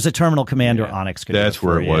Onyx. There's a terminal command or Onyx. That's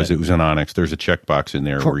where it was. It was in Onyx. There's a checkbox in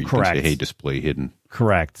there where you can say, hey, display hidden.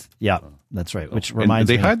 Correct. Yeah, that's right. Which reminds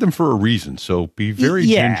me. They hide them for a reason, so be very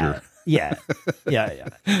ginger. Yeah.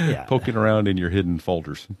 Poking around in your hidden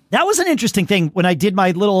folders. That was an interesting thing when I did my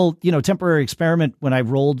little, temporary experiment when I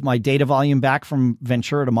rolled my data volume back from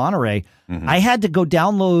Ventura to Monterey. Mm-hmm. I had to go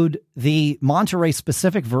download the Monterey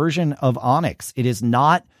specific version of Onyx. It is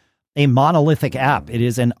not a monolithic app. It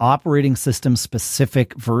is an operating system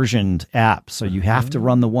specific versioned app. So you have to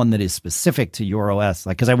run the one that is specific to your OS.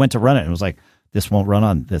 Like, cause I went to run it and it was like, this won't run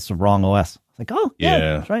on this wrong OS. Like, oh, yeah,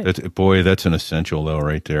 that's right. That's an essential though,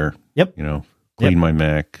 right there. Yep. Clean my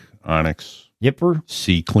Mac, Onyx. Yipper.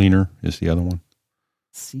 C Cleaner is the other one.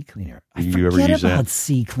 C Cleaner. You ever use that?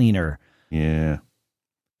 C Cleaner. Yeah.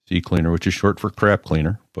 C Cleaner, which is short for crap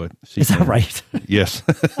cleaner, but is that right? Yes.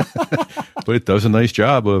 But it does a nice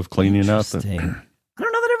job of cleaning out the. I don't know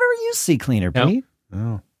that I've ever used C Cleaner, Pete.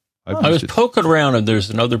 No. I was poking around, and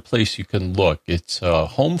there's another place you can look. It's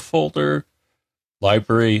home folder.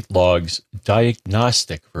 Library logs,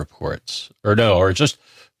 diagnostic reports, or just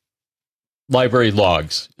library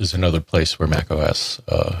logs is another place where macOS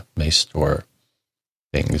may store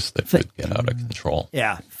things that could get out of control.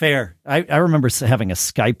 Yeah, fair. I remember having a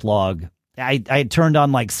Skype log. I turned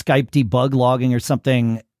on like Skype debug logging or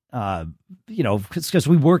something, because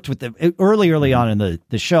we worked with the early on in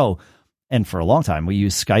the show. And for a long time, we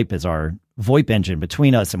used Skype as our VoIP engine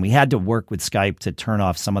between us. And we had to work with Skype to turn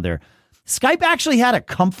off some of their. Skype actually had a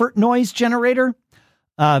comfort noise generator.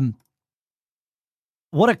 What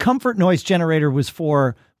a comfort noise generator was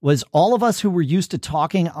for was all of us who were used to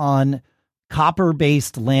talking on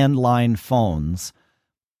copper-based landline phones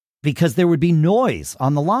because there would be noise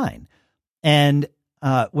on the line. And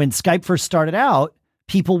when Skype first started out,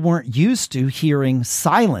 people weren't used to hearing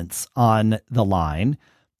silence on the line.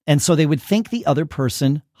 And so they would think the other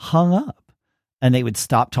person hung up and they would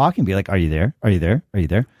stop talking and be like, are you there? Are you there? Are you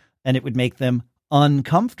there? And it would make them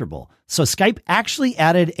uncomfortable. So Skype actually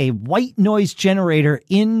added a white noise generator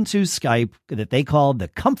into Skype that they called the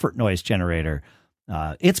comfort noise generator.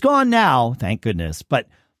 It's gone now, thank goodness. But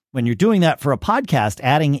when you're doing that for a podcast,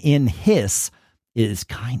 adding in hiss is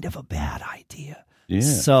kind of a bad idea. Yeah.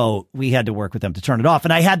 So we had to work with them to turn it off.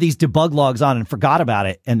 And I had these debug logs on and forgot about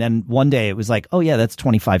it. And then one day it was like, oh, yeah, that's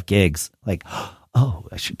 25 gigs. Like, oh,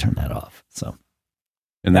 I should turn that off. So.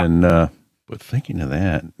 And then... But thinking of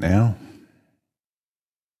that now,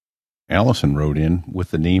 Allison wrote in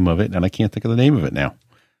with the name of it, and I can't think of the name of it now.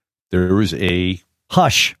 There was a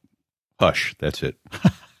Hush. That's it.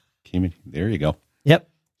 There you go. Yep.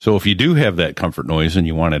 So if you do have that comfort noise and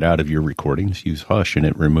you want it out of your recordings, use Hush, and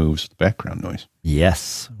it removes the background noise.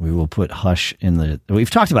 Yes, we will put Hush in the.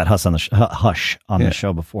 We've talked about Hush on the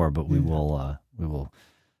show before, but we will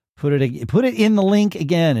put it in the link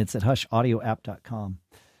again. It's at hushaudioapp.com.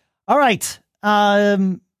 All right.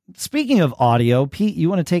 Speaking of audio, Pete, you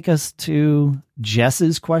want to take us to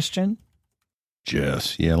Jess's question?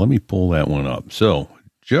 Jess. Yeah, let me pull that one up. So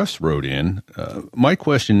just wrote in. My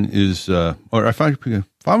question is, or I found a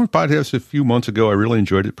podcast a few months ago. I really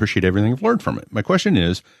enjoyed it. Appreciate everything I've learned from it. My question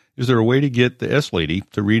is there a way to get the S lady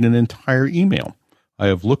to read an entire email? I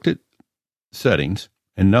have looked at settings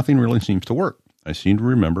and nothing really seems to work. I seem to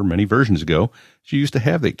remember many versions ago, she used to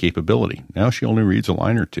have that capability. Now she only reads a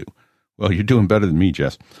line or two. Well, you're doing better than me,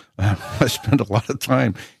 Jess. I spend a lot of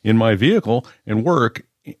time in my vehicle and work,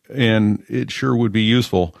 and it sure would be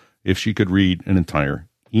useful if she could read an entire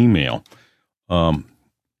email.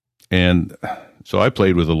 And so I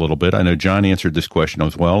played with it a little bit. I know John answered this question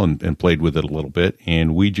as well and played with it a little bit,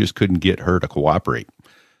 and we just couldn't get her to cooperate.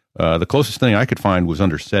 The closest thing I could find was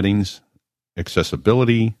under settings,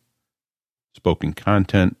 accessibility, spoken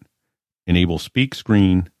content, enable speak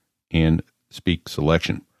screen, and speak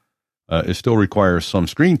selection. It still requires some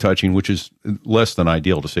screen touching, which is less than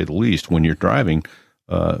ideal to say the least when you're driving.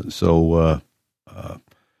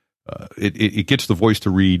 It gets the voice to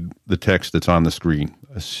read the text that's on the screen.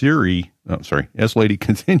 S Lady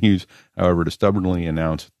continues, however, to stubbornly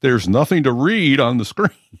announce there's nothing to read on the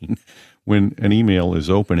screen when an email is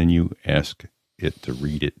open and you ask it to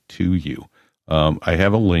read it to you. I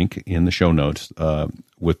have a link in the show notes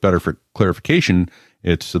with better clarification.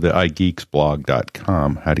 It's the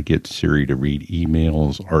igeeksblog.com, how to get Siri to read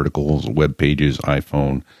emails, articles, web pages,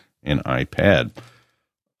 iPhone, and iPad.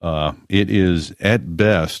 It is at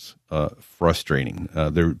best frustrating.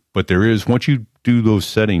 But there is, once you do those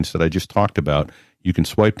settings that I just talked about, you can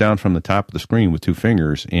swipe down from the top of the screen with two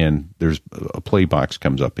fingers, and there's a play box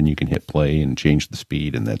comes up, and you can hit play and change the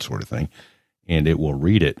speed and that sort of thing, and it will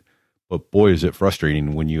read it. But boy, is it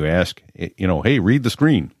frustrating when you ask, hey, read the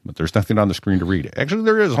screen, but there's nothing on the screen to read. Actually,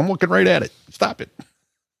 there is. I'm looking right at it. Stop it.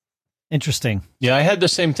 Interesting. Yeah, I had the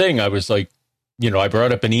same thing. I was like, I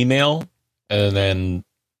brought up an email, and then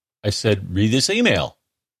I said, read this email.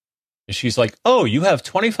 And she's like, oh, you have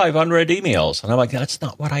 2,500 emails. And I'm like, that's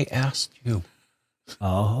not what I asked you.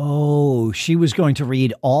 Oh, she was going to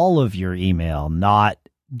read all of your email, not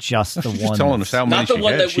just the one. Just telling us how many she had. Not the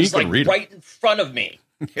one that was like right in front of me.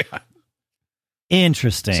 Yeah.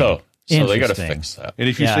 Interesting. So they got to fix that. And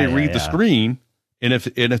if you say read the screen, and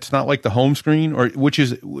it's not like the home screen, or which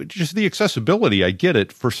is the accessibility, I get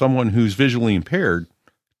it for someone who's visually impaired,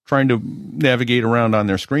 trying to navigate around on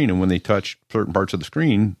their screen, and when they touch certain parts of the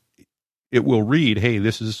screen, it will read, hey,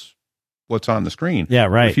 this is what's on the screen. Yeah,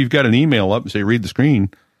 right. If you've got an email up and say read the screen,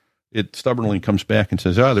 it stubbornly comes back and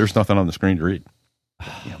says, there's nothing on the screen to read.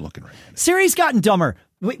 Yeah, I'm looking right at it. Siri's gotten dumber.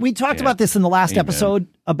 We talked about this in the last episode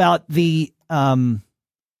about the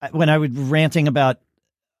when I was ranting about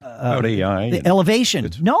AI, the elevation.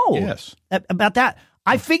 Yes, about that.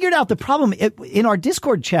 I figured out the problem in our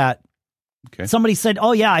Discord chat. Okay. Somebody said,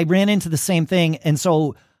 "Oh yeah, I ran into the same thing," and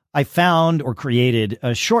so I found or created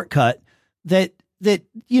a shortcut that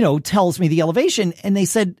tells me the elevation. And they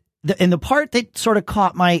said, and the part that sort of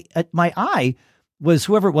caught my eye was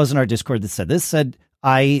whoever it was in our Discord that said this said,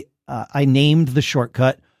 I named the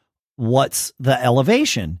shortcut, what's the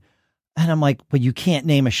elevation? And I'm like, well, you can't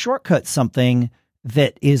name a shortcut something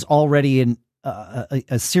that is already in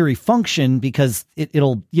a Siri function because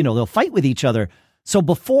it'll they'll fight with each other. So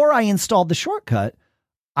before I installed the shortcut,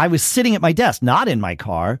 I was sitting at my desk, not in my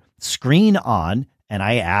car, screen on, and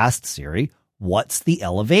I asked Siri, what's the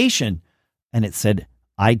elevation? And it said,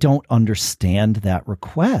 I don't understand that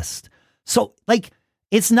request. So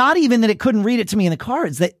it's not even that it couldn't read it to me in the car.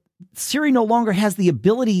 It's that Siri no longer has the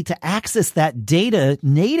ability to access that data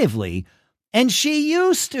natively, and she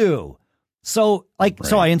used to. So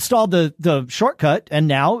so I installed the shortcut, and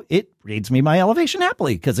now it reads me my elevation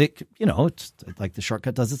happily because it's like the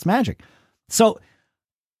shortcut does its magic. So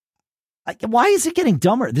why is it getting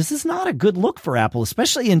dumber? This is not a good look for Apple,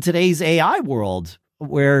 especially in today's AI world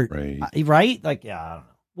where, right? I don't know.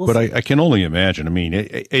 But I can only imagine. I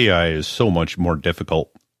mean, AI is so much more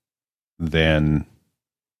difficult than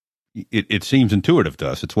it seems intuitive to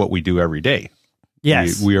us. It's what we do every day.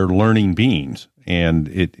 Yes. We are learning beings, and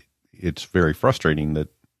it's very frustrating that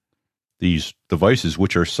these devices,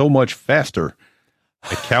 which are so much faster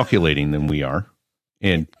at calculating than we are,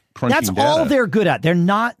 and crunching that's data, all they're good at. They're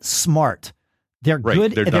not smart. They're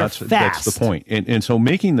good. They're fast. That's the point. And so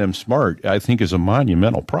making them smart, I think, is a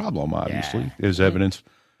monumental problem. Obviously, is evidence.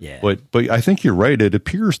 Yeah. But I think you're right. It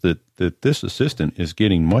appears that this assistant is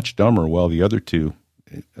getting much dumber, while the other two,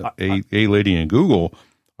 A-Lady and Google,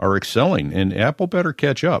 are excelling. And Apple better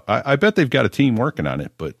catch up. I bet they've got a team working on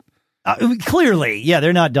it. But clearly,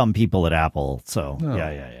 they're not dumb people at Apple. So no.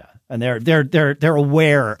 Yeah. And they're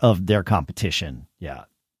aware of their competition. Yeah.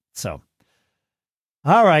 So,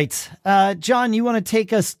 all right, John, you want to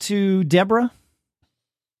take us to Deborah?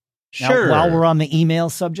 Now, Sure. while we're on the email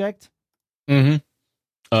subject. Mm-hmm.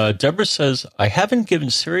 Deborah says, I haven't given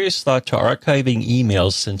serious thought to archiving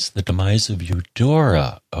emails since the demise of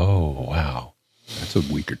Eudora. Oh, wow. That's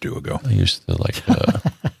a week or two ago. I used to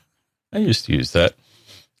use that.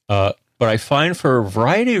 But I find for a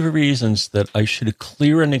variety of reasons that I should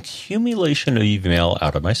clear an accumulation of email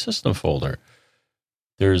out of my system folder.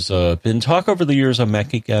 There's been talk over the years on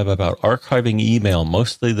MacGab about archiving email,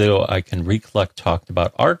 mostly though I can recollect talked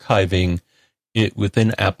about archiving it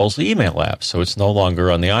within Apple's email app, so it's no longer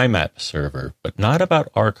on the IMAP server, but not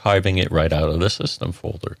about archiving it right out of the system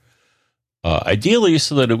folder. Ideally,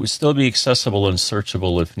 so that it would still be accessible and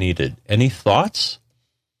searchable if needed. Any thoughts?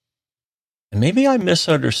 And maybe I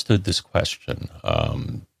misunderstood this question,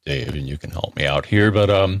 Dave, and you can help me out here.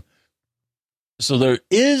 But so there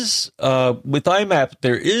is, with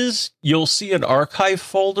IMAP, you'll see an archive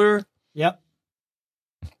folder. Yep.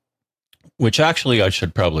 Which actually I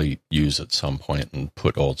should probably use at some point and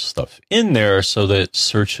put old stuff in there so that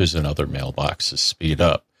searches in other mailboxes speed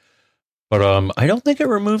up. But I don't think it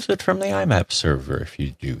removes it from the IMAP server if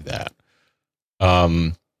you do that.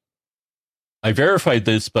 I verified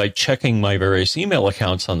this by checking my various email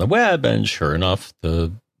accounts on the web, and sure enough,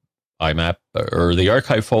 the IMAP or the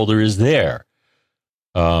archive folder is there.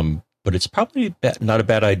 But it's probably not a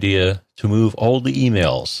bad idea to move all the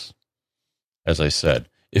emails, as I said.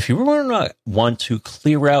 If you want to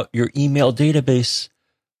clear out your email database,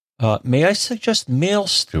 may I suggest Mail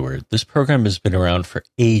Steward? This program has been around for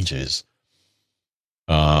ages.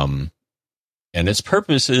 And its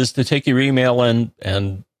purpose is to take your email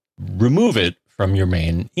and remove it from your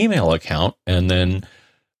main email account. And then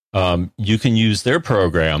you can use their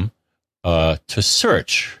program to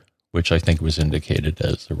search, which I think was indicated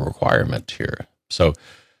as a requirement here. So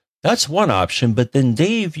that's one option, but then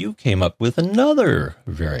Dave, you came up with another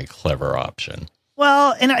very clever option.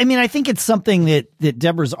 Well, and I mean, I think it's something that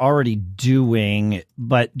Deborah's already doing,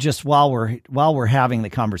 but just while we're having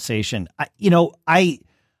the conversation, I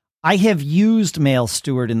have used Mail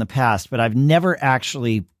Steward in the past, but I've never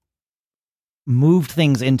actually moved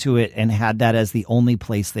things into it and had that as the only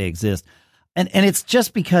place they exist. And it's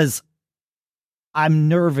just because I'm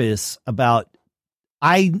nervous about,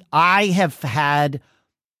 I have had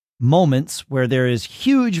moments where there is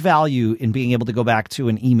huge value in being able to go back to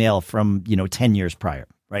an email from, 10 years prior,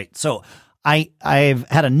 right? So I've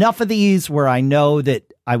had enough of these where I know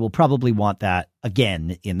that I will probably want that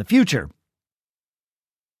again in the future.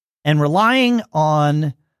 And relying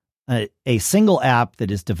on a single app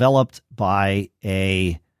that is developed by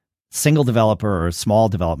a single developer or a small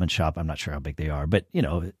development shop, I'm not sure how big they are, but,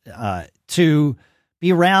 to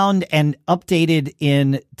be around and updated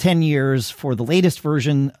in 10 years for the latest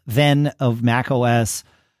version then of macOS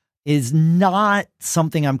is not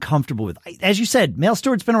something I'm comfortable with. As you said, Mail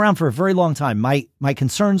Steward's been around for a very long time. My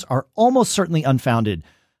concerns are almost certainly unfounded.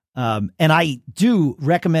 And I do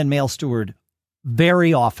recommend Mail Steward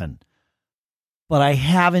very often, but I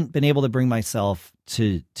haven't been able to bring myself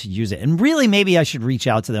to use it. And really, maybe I should reach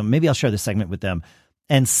out to them. Maybe I'll share this segment with them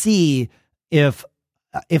and see if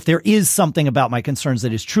there is something about my concerns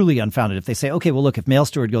that is truly unfounded. If they say, okay, well, look, if Mail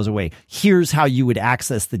Steward goes away, here's how you would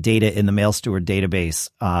access the data in the Mail Steward database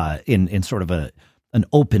in sort of an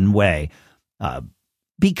open way.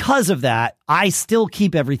 Because of that, I still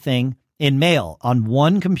keep everything in Mail on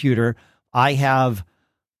one computer. I have,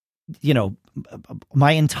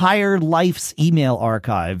 my entire life's email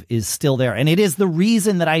archive is still there. And it is the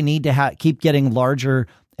reason that I need to keep getting larger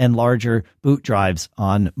and larger boot drives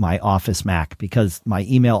on my Office Mac, because my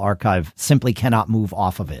email archive simply cannot move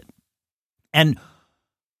off of it. And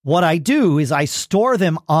what I do is I store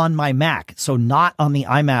them on my Mac. So not on the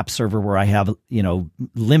IMAP server where I have,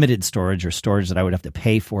 limited storage or storage that I would have to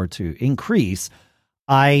pay for to increase.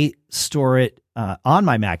 I store it on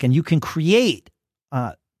my Mac, and you can create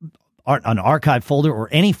an archive folder or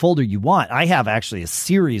any folder you want. I have actually a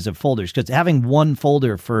series of folders, because having one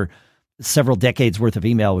folder for several decades worth of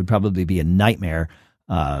email would probably be a nightmare.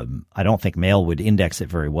 I don't think Mail would index it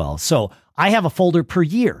very well. So I have a folder per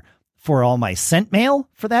year for all my sent mail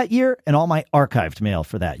for that year and all my archived mail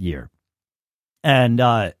for that year. And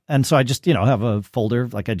so I just, have a folder,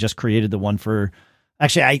 like I just created the one for,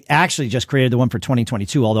 I actually just created the one for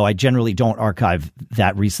 2022, although I generally don't archive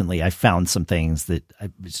that recently. I found some things that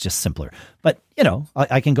it's just simpler. But,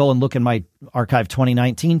 I can go and look in my archive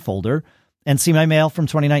 2019 folder and see my mail from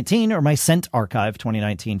 2019 or my sent archive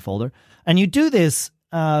 2019 folder. And you do this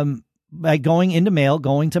by going into Mail,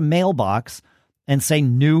 going to Mailbox, and say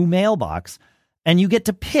New Mailbox. And you get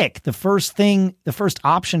to pick the first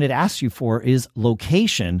option it asks you for is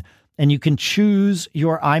location. And you can choose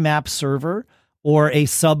your IMAP server or a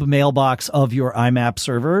sub mailbox of your IMAP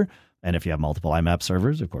server. And if you have multiple IMAP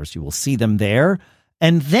servers, of course, you will see them there.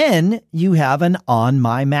 And then you have an On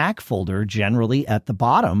My Mac folder generally at the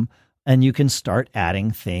bottom, and you can start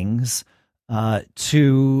adding things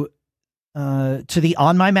to the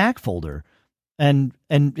On My Mac folder. And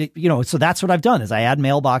so that's what I've done is I add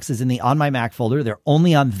mailboxes in the On My Mac folder. They're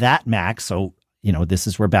only on that Mac. So, this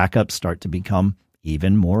is where backups start to become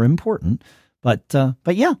even more important. But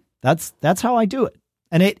yeah, that's how I do it.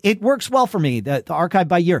 And it works well for me, the archive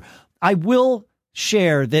by year. I will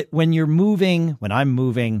share that when I'm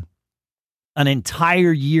moving an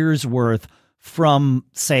entire year's worth from,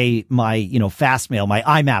 say, my, Fastmail, my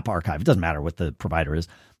IMAP archive, it doesn't matter what the provider is,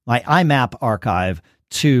 my IMAP archive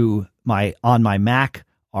to my On My Mac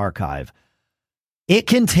archive, it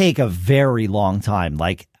can take a very long time,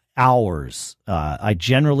 like hours. I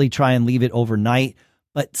generally try and leave it overnight,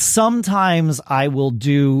 but sometimes I will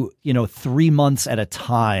do, 3 months at a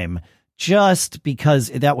time, just because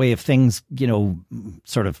that way if things,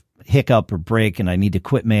 sort of hiccup or break and I need to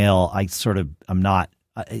quit mail, I'm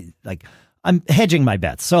hedging my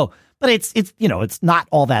bets. So, but it's not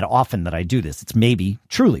all that often that I do this. It's maybe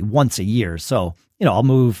truly once a year. So, I'll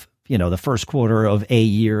move, the first quarter of a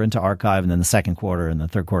year into archive and then the second quarter and the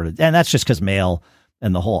third quarter. And that's just because mail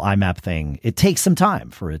and the whole IMAP thing, it takes some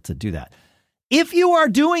time for it to do that. If you are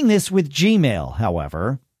doing this with Gmail,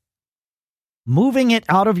 however, moving it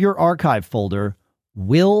out of your archive folder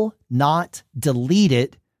will not delete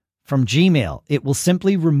it from Gmail. It will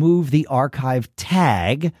simply remove the archive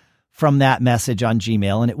tag from that message on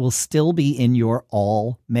Gmail, and it will still be in your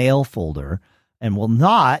all mail folder and will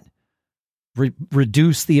not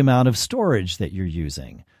reduce the amount of storage that you're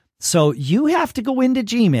using. So you have to go into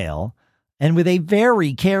Gmail and with a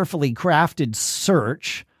very carefully crafted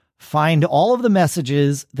search, find all of the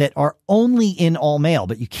messages that are only in all mail,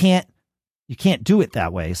 but you can't do it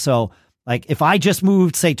that way. So like if I just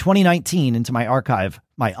moved, say, 2019 into my archive,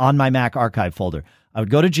 my On My Mac archive folder, I would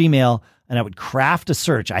go to Gmail and I would craft a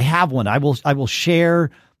search. I have one. I will share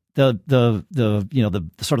the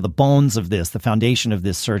sort of the bones of this, the foundation of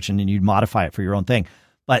this search, and then you'd modify it for your own thing.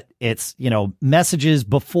 But it's, messages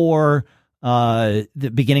before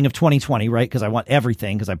the beginning of 2020, right? Because I want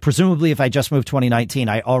everything. Because presumably if I just moved 2019,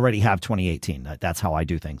 I already have 2018. That's how I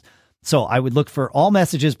do things. So I would look for all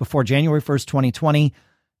messages before January 1st, 2020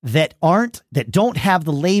 that don't have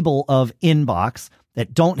the label of inbox,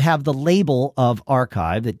 that don't have the label of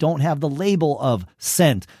archive, that don't have the label of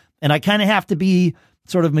sent. And I kind of have to be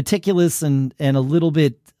sort of meticulous and a little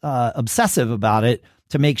bit obsessive about it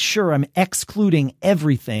to make sure I'm excluding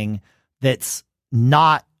everything that's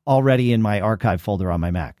not already in my archive folder on my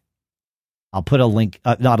Mac. I'll put a link,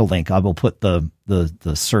 not a link. I will put the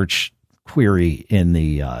search query in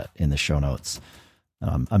the show notes.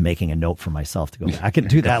 I'm making a note for myself to go back and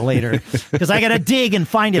do that later because I got to dig and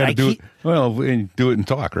find it. Do it and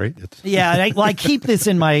talk, right? Yeah. I keep this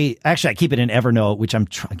in I keep it in Evernote, which I'm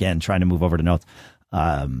trying to move over to Notes.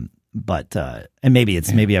 But and maybe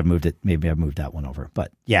I've moved it. Maybe I've moved that one over.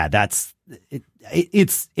 But yeah, that's it.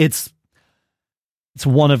 It's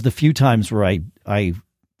one of the few times where I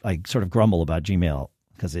sort of grumble about Gmail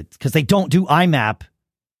because they don't do IMAP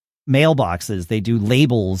mailboxes. They do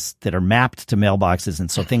labels that are mapped to mailboxes, and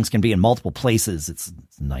so things can be in multiple places. It's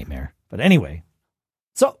a nightmare. But anyway,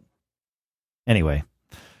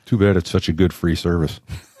 too bad it's such a good free service.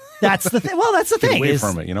 That's the thing. Well, that's the thing. Get away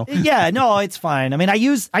from it, Yeah, no, it's fine. I mean, I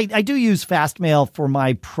do use Fastmail for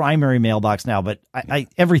my primary mailbox now, but I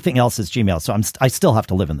everything else is Gmail. So I still have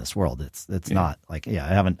to live in this world. It's not like,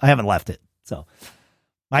 I haven't left it. So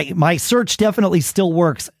my search definitely still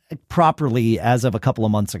works properly as of a couple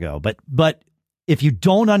of months ago. But if you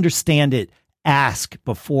don't understand it, ask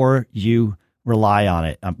before you rely on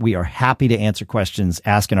it. We are happy to answer questions.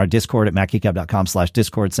 Ask in our Discord at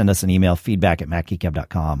macgeekgab.com/Discord. Send us an email,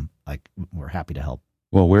 feedback@macgeekgab.com. We're happy to help.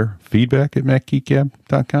 Well, where?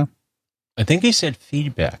 Feedback@macgeekgab.com? I think he said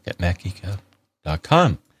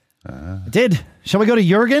feedback@macgeekgab.com. I did. Shall we go to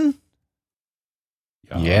Jurgen?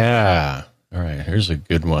 Yeah. All right. Here's a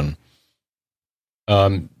good one.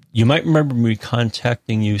 You might remember me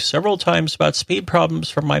contacting you several times about speed problems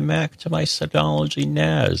from my Mac to my Synology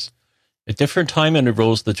NAS. At different time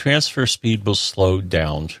intervals, the transfer speed will slow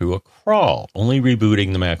down to a crawl. Only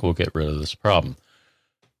rebooting the Mac will get rid of this problem.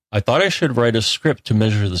 I thought I should write a script to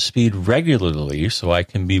measure the speed regularly so I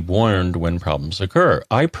can be warned when problems occur.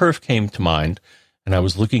 iPerf came to mind, and I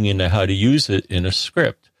was looking into how to use it in a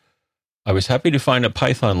script. I was happy to find a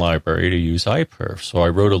Python library to use iPerf, so I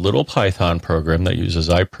wrote a little Python program that uses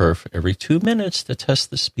iPerf every 2 minutes to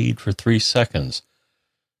test the speed for 3 seconds.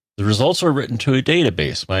 The results are written to a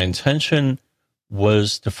database. My intention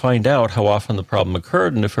was to find out how often the problem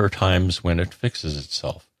occurred and if there are times when it fixes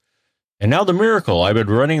itself. And now the miracle, I've been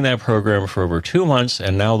running that program for over 2 months,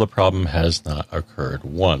 and now the problem has not occurred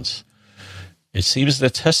once. It seems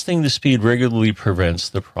that testing the speed regularly prevents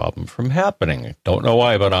the problem from happening. Don't know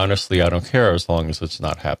why, but honestly, I don't care as long as it's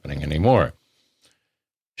not happening anymore.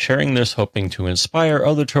 Sharing this, hoping to inspire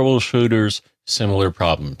other troubleshooters, similar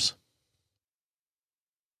problems.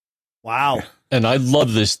 Wow. And I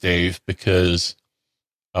love this, Dave, because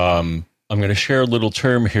I'm going to share a little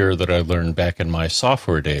term here that I learned back in my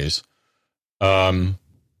software days.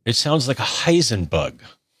 It sounds like a Heisenbug.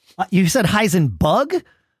 You said Heisenbug?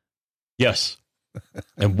 Yes.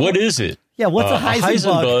 And what is it? Yeah, what's a Heisenbug? A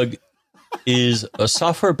Heisenbug is a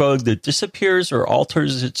software bug that disappears or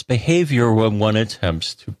alters its behavior when one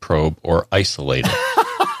attempts to probe or isolate it.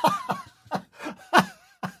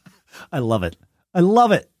 I love it. I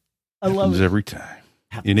love it. I love Happens it. every time.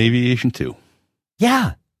 In aviation, too.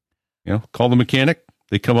 Yeah. Call the mechanic.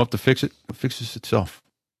 They come up to fix it. It fixes itself.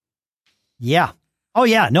 Yeah. Oh,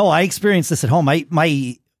 yeah. No, I experienced this at home.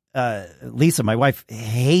 My Lisa, my wife,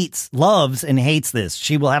 loves and hates this.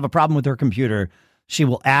 She will have a problem with her computer. She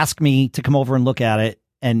will ask me to come over and look at it.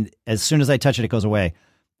 And as soon as I touch it, it goes away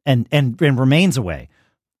and remains away.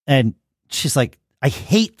 And she's like, I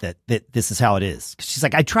hate that this is how it is. She's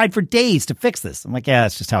like, I tried for days to fix this. I'm like, yeah,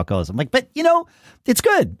 it's just how it goes. I'm like, but it's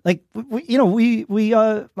good. Like,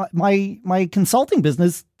 my consulting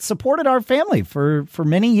business supported our family for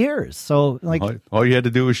many years. So like, all you had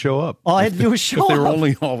to do was show up. All I had to do was show up. If they were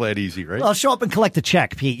only all that easy, right? Well, show up and collect a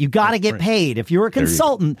check, Pete. You got to get paid. If you're a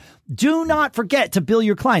consultant, do not forget to bill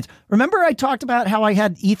your clients. Remember I talked about how I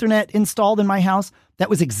had Ethernet installed in my house? That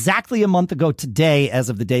was exactly a month ago today, as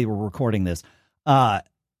of the day we're recording this. I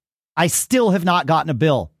still have not gotten a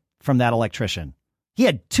bill from that electrician. He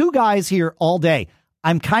had 2 guys here all day.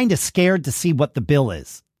 I'm kind of scared to see what the bill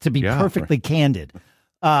is, to be perfectly candid.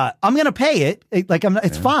 I'm going to pay it.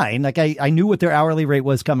 It's fine. Like I knew what their hourly rate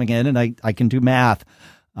was coming in, and I can do math.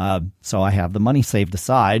 So I have the money saved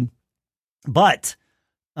aside, but,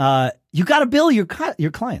 you got to bill your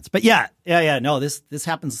clients. But yeah. No, this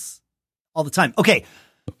happens all the time. Okay.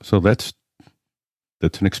 So that's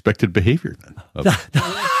an expected behavior then.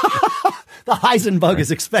 The Heisenbug is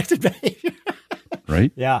expected behavior.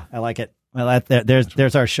 Right? Yeah, I like it. Well,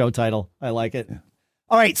 there's our show title. I like it. Yeah.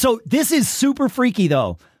 All right, so this is super freaky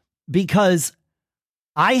though, because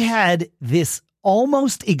I had this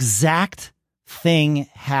almost exact thing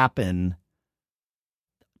happen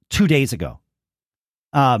 2 days ago.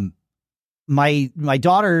 My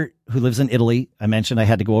daughter, who lives in Italy, I mentioned I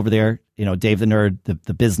had to go over there. Dave the Nerd,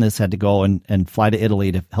 the business, had to go and fly to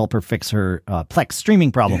Italy to help her fix her Plex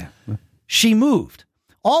streaming problem. Yeah. She moved.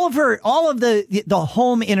 All of the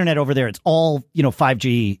home internet over there, it's all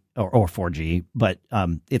 5G or 4G, but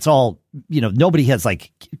it's all nobody has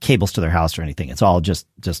like cables to their house or anything. It's all just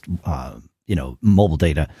mobile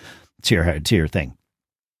data to your thing,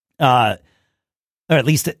 or at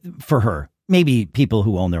least for her. Maybe people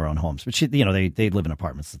who own their own homes, but they live in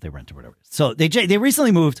apartments that they rent or whatever. So they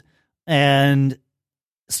recently moved and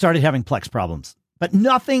started having Plex problems, but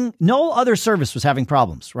no other service was having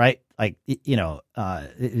problems, right? Like,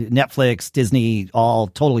 Netflix, Disney, all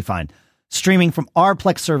totally fine. Streaming from our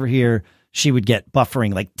Plex server here, she would get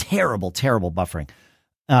buffering, like terrible buffering.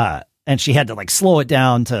 And she had to like slow it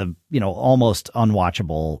down to, almost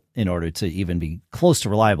unwatchable in order to even be close to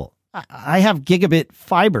reliable. I have gigabit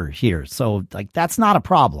fiber here, so like that's not a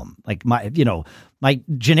problem. Like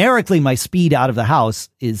generically my speed out of the house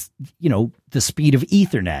is, the speed of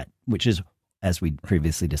Ethernet, which is, as we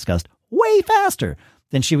previously discussed, way faster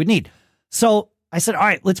than she would need. So I said, all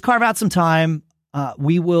right, let's carve out some time.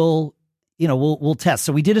 We will, we'll test.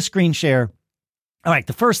 So we did a screen share. All right,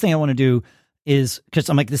 the first thing I want to do is, because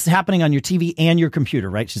I'm like, this is happening on your TV and your computer,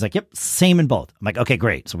 right? She's like, yep, same in both. I'm like, okay,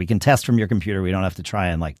 great. So we can test from your computer. We don't have to try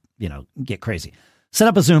and get crazy. Set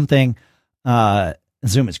up a Zoom thing.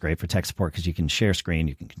 Zoom is great for tech support because you can share screen,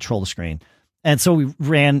 you can control the screen. And so we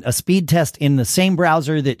ran a speed test in the same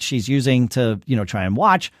browser that she's using to, try and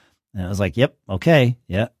watch. And I was like, yep, okay,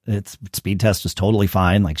 yeah, its speed test was totally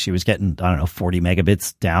fine. Like she was getting, 40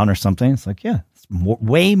 megabits down or something. It's like, yeah, it's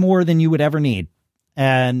way more than you would ever need.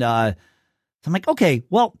 And so I'm like, okay,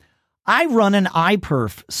 well, I run an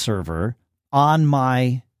iPerf server on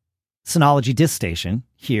my Synology disk station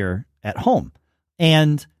here at home.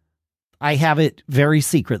 And I have it very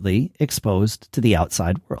secretly exposed to the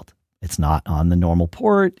outside world. It's not on the normal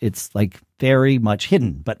port. It's like very much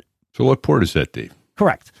hidden. But so what port is that, Dave?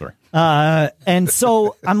 Correct. Sorry. And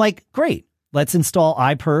so I'm like, great, let's install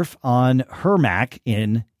iPerf on her Mac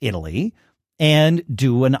in Italy and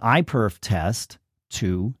do an iPerf test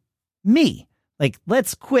to me. Like,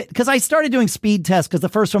 let's quit. Because I started doing speed tests because the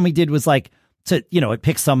first one we did was like, it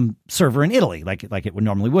picks some server in Italy, like it would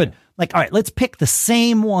normally would. Like, all right, let's pick the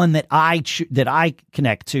same one that I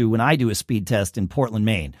connect to when I do a speed test in Portland,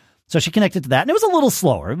 Maine. So she connected to that, and it was a little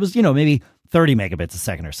slower. It was, maybe 30 megabits a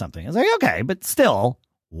second or something. I was like, okay, but still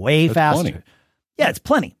way faster. Plenty. Yeah, it's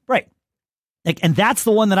plenty, right? Like, and that's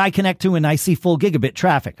the one that I connect to, and I see full gigabit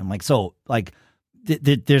traffic. I'm like, so like,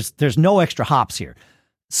 there's no extra hops here.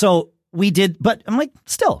 So we did, but I'm like,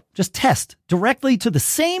 still, just test directly to the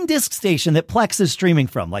same disk station that Plex is streaming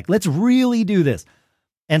from. Like, let's really do this.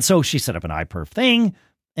 And so she set up an iPerf thing,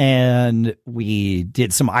 and we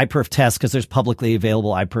did some iPerf tests because there's publicly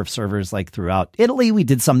available iPerf servers like throughout Italy. We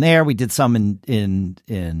did some there. We did some in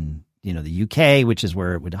the UK, which is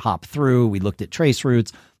where it would hop through. We looked at trace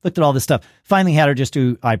routes, looked at all this stuff. Finally had her just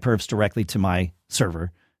do iPerfs directly to my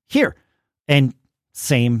server here. And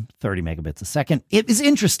same 30 megabits a second. It is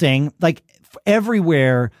interesting. Like,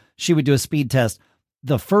 everywhere she would do a speed test,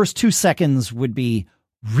 the first 2 seconds would be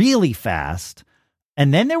really fast.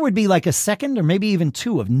 And then there would be like a second or maybe even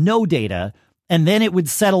 2 of no data. And then it would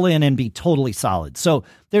settle in and be totally solid. So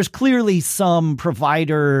there's clearly some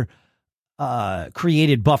provider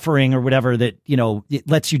created buffering or whatever that, it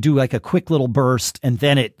lets you do like a quick little burst and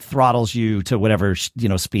then it throttles you to whatever,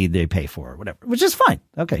 speed they pay for or whatever, which is fine.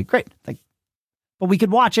 Okay, great. But we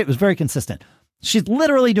could watch it. It was very consistent. She's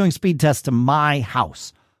literally doing speed tests to my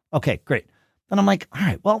house. Okay, great. And I'm like, all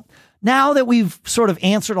right, well, now that we've sort of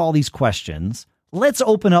answered all these questions, let's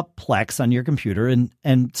open up Plex on your computer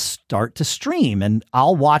and start to stream. And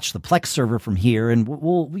I'll watch the Plex server from here, and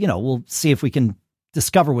we'll see if we can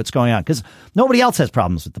discover what's going on, because nobody else has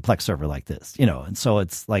problems with the Plex server like this, and so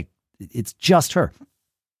it's like, it's just her.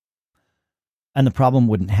 And the problem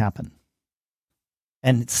wouldn't happen.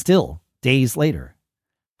 And it's still, days later,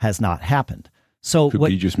 has not happened. So could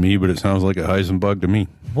be just me, but it sounds like a Heisenbug to me.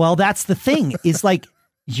 Well, that's the thing. Is like,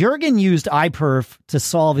 Jurgen used iPerf to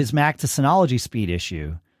solve his Mac to Synology speed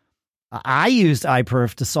issue. I used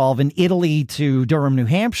iPerf to solve an Italy to Durham, New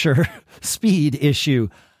Hampshire speed issue.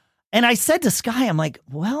 And I said to Sky, I'm like,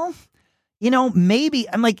 well, maybe,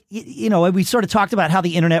 I'm like, we sort of talked about how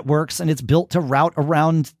the internet works, and it's built to route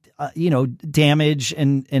around damage.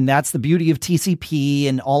 And that's the beauty of TCP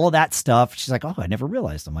and all of that stuff. She's like, oh, I never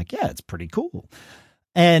realized. I'm like, yeah, it's pretty cool.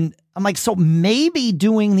 And I'm like, so maybe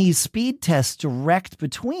doing these speed tests direct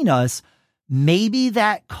between us, maybe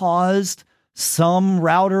that caused some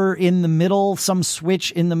router in the middle, some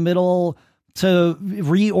switch in the middle to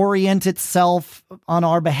reorient itself on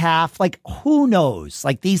our behalf. Like, who knows?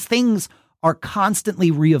 Like, these things are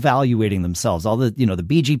constantly reevaluating themselves. All the, the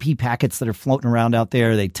BGP packets that are floating around out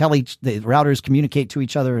there, the routers communicate to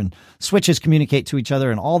each other and switches communicate to each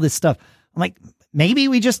other and all this stuff. I'm like, maybe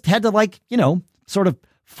we just had to sort of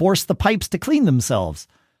force the pipes to clean themselves.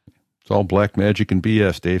 It's all black magic and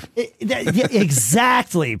BS, Dave.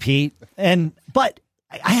 Exactly, Pete. But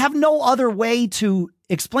I have no other way to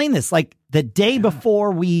explain this. Like, the day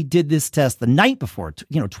before we did this test, the night before,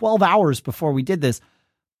 12 hours before we did this,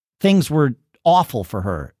 things were awful for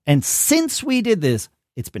her. And since we did this,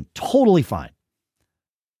 it's been totally fine.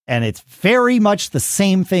 And it's very much the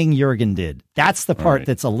same thing Jurgen did. That's the part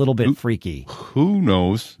that's a little bit freaky. Who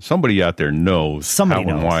knows? Somebody out there knows how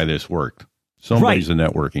and why this worked. Somebody's a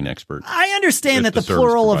networking expert. I understand that the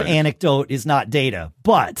plural of anecdote is not data,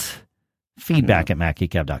 but feedback at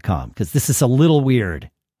macgeekgab.com, because this is a little weird.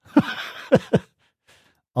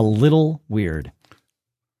 A little weird.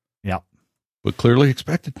 Yeah. But clearly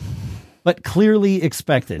expected.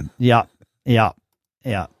 Yeah.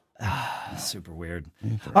 Super weird.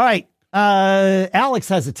 All right. Alex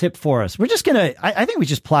has a tip for us. We're just going to, I think we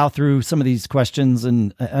just plow through some of these questions,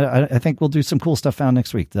 and I think we'll do some cool stuff found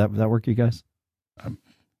next week. Does that work, you guys? I'm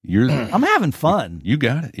having fun. You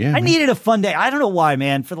got it. Yeah. I needed a fun day. I don't know why,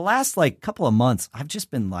 man. For the last couple of months, I've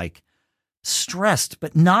just been stressed,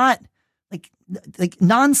 but not like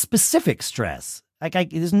non-specific stress.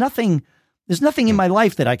 There's nothing in my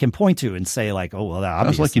life that I can point to and say oh, well, that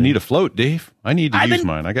sounds like you need a float, Dave. I need to use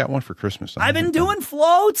mine. I got one for Christmas. I've been doing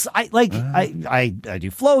floats. I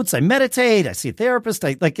do floats. I meditate. I see a therapist.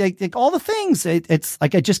 I like all the things. It's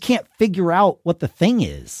like, I just can't figure out what the thing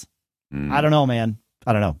is. I don't know, man.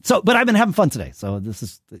 I don't know. So, but I've been having fun today. So this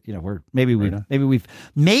is, maybe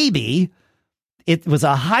it was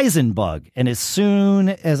a Heisenbug. And as soon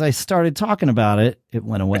as I started talking about it, it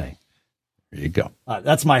went away. There you go.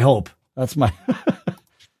 That's my hope. That's my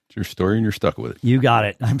it's your story, and you're stuck with it. You got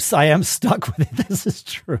it. I am stuck with it. This is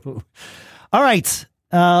true. All right.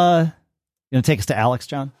 You going to take us to Alex,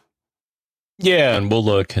 John? Yeah, and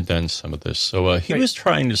we'll condense some of this. So he was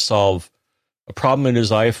trying to solve a problem in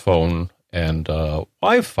his iPhone and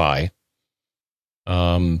Wi-Fi.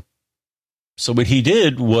 So what he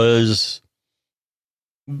did was,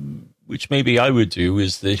 which maybe I would do,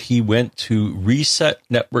 is that he went to reset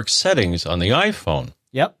network settings on the iPhone.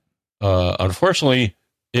 Yep. Unfortunately,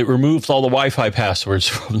 it removed all the Wi-Fi passwords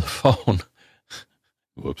from the phone.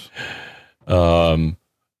 Whoops.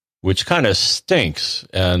 Which kind of stinks,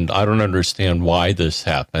 and I don't understand why this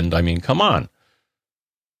happened. I mean, come on.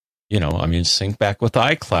 Sync back with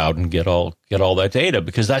iCloud and get all that data,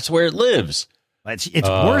 because that's where it lives. It's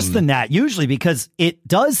worse than that, usually, because it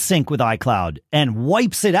does sync with iCloud and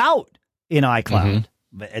wipes it out in iCloud.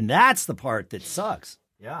 Mm-hmm. And that's the part that sucks.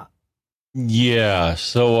 Yeah. Yeah.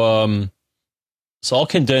 So I'll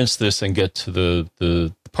condense this and get to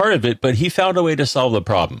the part of it, but he found a way to solve the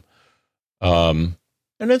problem. And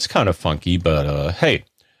it's kind of funky, but hey,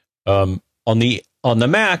 on the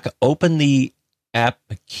Mac, open the app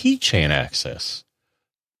keychain access.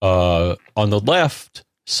 On the left,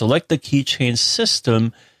 select the keychain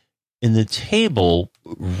system. In the table,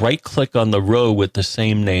 right-click on the row with the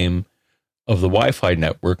same name of the Wi-Fi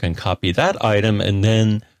network and copy that item,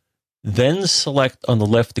 and then select on the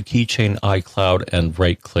left the keychain iCloud and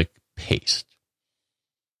right-click paste.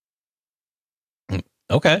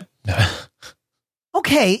 Okay.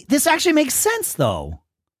 Okay, this actually makes sense, though.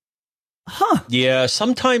 Huh. Yeah,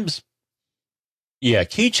 sometimes,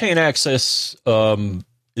 keychain access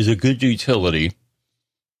is a good utility,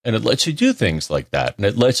 and it lets you do things like that, and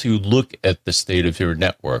it lets you look at the state of your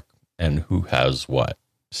network and who has what.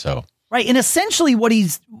 So right, and essentially what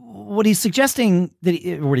he's suggesting,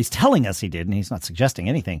 what he's telling us he did, and he's not suggesting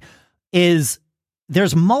anything, is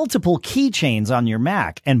there's multiple keychains on your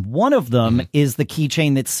Mac, and one of them is the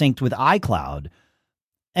keychain that's synced with iCloud.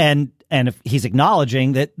 And if he's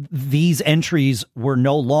acknowledging that these entries were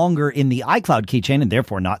no longer in the iCloud keychain and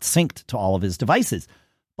therefore not synced to all of his devices,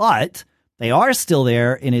 but they are still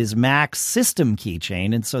there in his Mac system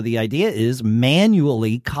keychain. And so the idea is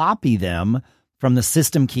manually copy them from the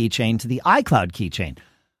system keychain to the iCloud keychain.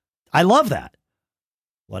 I love that.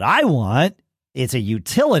 What I want is a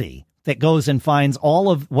utility that goes and finds all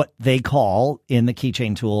of what they call in the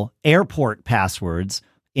keychain tool airport passwords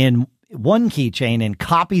in one keychain and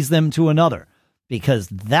copies them to another, because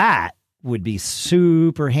that would be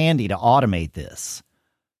super handy to automate this.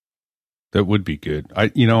 That would be good.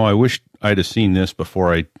 I wish I'd have seen this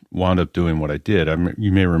before I wound up doing what I did.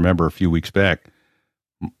 You may remember a few weeks back,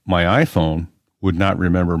 my iPhone would not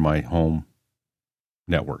remember my home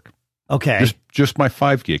network. Okay. Just my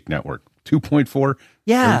 5 gig network, 2.4.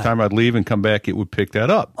 Yeah. Every time I'd leave and come back, it would pick that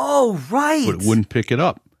up. Oh, right. But it wouldn't pick it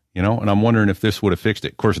up. And I'm wondering if this would have fixed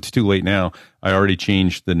it. Of course, it's too late now. I already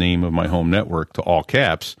changed the name of my home network to all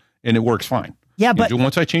caps, and it works fine. Yeah, but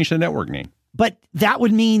once I change the network name. But that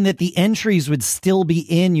would mean that the entries would still be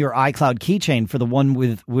in your iCloud keychain for the one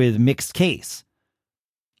with mixed case,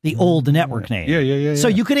 the old network name. Yeah. So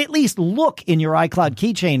you could at least look in your iCloud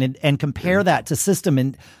keychain and compare that to system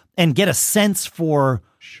and get a sense for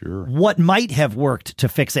what might have worked to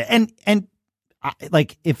fix it. And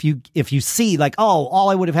like if you see like, oh, all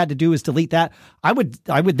I would have had to do is delete that, I would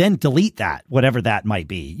then delete that, whatever that might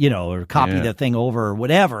be, or copy the thing over or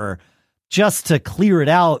whatever, just to clear it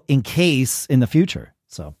out in case in the future.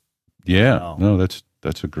 So no,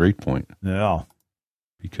 that's a great point. Yeah,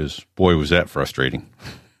 because boy, was that frustrating.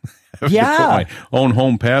 Yeah, put my own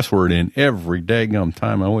home password in every daggum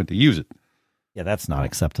time I went to use it. Yeah, that's not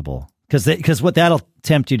acceptable. Because what that'll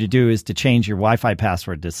tempt you to do is to change your Wi-Fi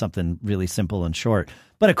password to something really simple and short.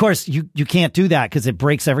 But of course, you can't do that because it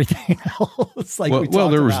breaks everything else. Well,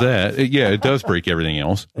 there was that. Yeah, it does break everything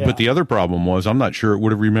else. Yeah. But the other problem was I'm not sure it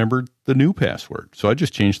would have remembered the new password. So I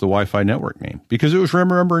just changed the Wi-Fi network name because it was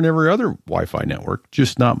remembering every other Wi-Fi network,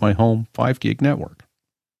 just not my home 5 gig network.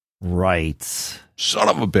 Right. Son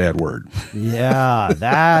of a bad word. Yeah,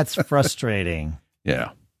 that's frustrating. Yeah.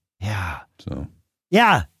 So.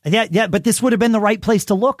 Yeah. But this would have been the right place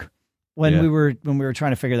to look when we were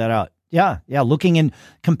trying to figure that out. Yeah. Looking and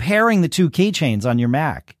comparing the two keychains on your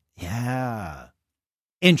Mac. Yeah.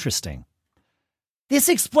 Interesting. This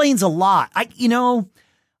explains a lot.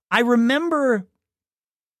 I remember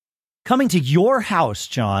coming to your house,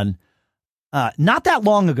 John, not that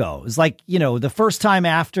long ago. It was like, the first time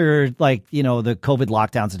after the COVID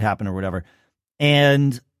lockdowns had happened or whatever.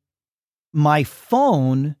 And my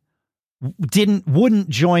phone wouldn't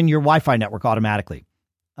join your Wi-Fi network automatically.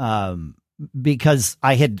 Because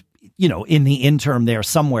I had, in the interim there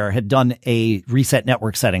somewhere had done a reset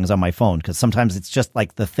network settings on my phone. Cause sometimes it's just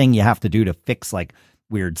like the thing you have to do to fix like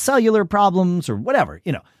weird cellular problems or whatever,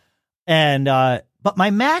 And, but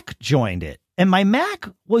my Mac joined it And my Mac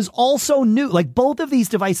was also new. Like both of these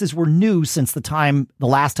devices were new since the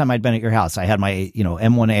last time I'd been at your house. I had my,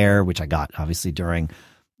 M1 Air, which I got obviously during,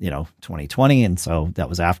 2020. And so that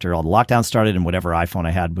was after all the lockdown started, and whatever iPhone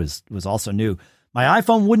I had was also new. My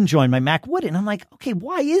iPhone wouldn't join, my Mac would. And I'm like, okay,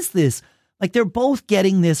 why is this? Like they're both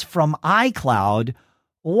getting this from iCloud.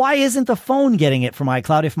 Why isn't the phone getting it from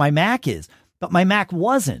iCloud if my Mac is? But my Mac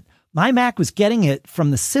wasn't. My Mac was getting it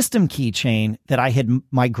from the system keychain that I had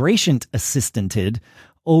migration assistanted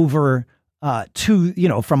over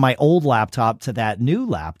to, from my old laptop to that new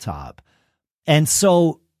laptop. And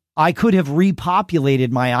so I could have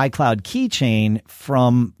repopulated my iCloud keychain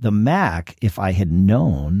from the Mac if I had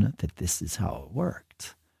known that this is how it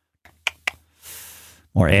worked.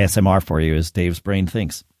 More ASMR for you as Dave's brain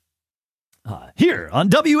thinks. Here on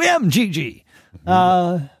WMGG.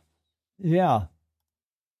 Yeah.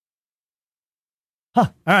 Huh.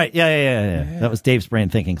 All right. Yeah. That was Dave's brain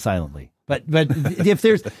thinking silently. But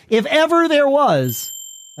if ever there was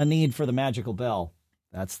a need for the magical bell,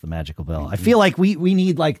 that's the magical bell. I feel like we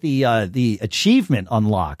need like the achievement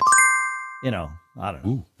unlocked. I don't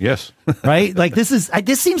know. Ooh, yes. Right? Like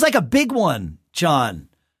this seems like a big one, John.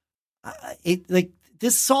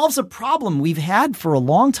 This solves a problem we've had for a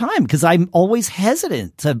long time because I'm always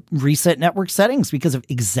hesitant to reset network settings because of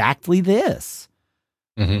exactly this.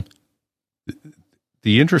 Mm-hmm.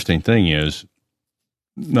 The interesting thing is,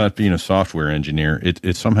 not being a software engineer,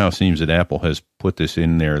 it somehow seems that Apple has put this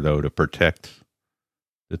in there, though, to protect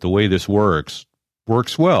that the way this works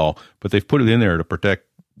well, but they've put it in there to protect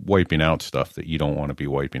wiping out stuff that you don't want to be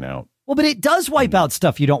wiping out. Well, but it does wipe out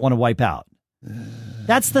stuff you don't want to wipe out.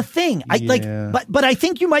 That's the thing. But I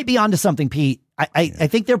think you might be onto something, Pete. I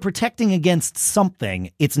think they're protecting against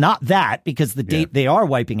something. It's not that because the date they are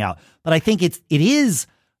wiping out, but I think it is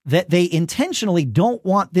that they intentionally don't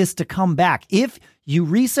want this to come back. If you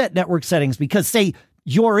reset network settings because, say,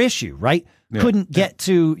 your issue, right, couldn't get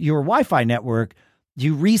to your Wi-Fi network,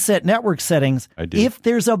 you reset network settings. If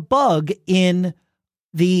there's a bug in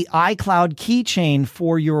the iCloud keychain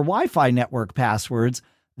for your Wi-Fi network passwords,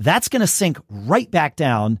 that's going to sink right back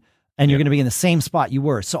down and you're going to be in the same spot you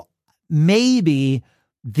were. So maybe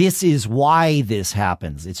this is why this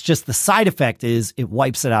happens. It's just the side effect is it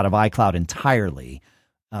wipes it out of iCloud entirely.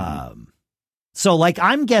 So like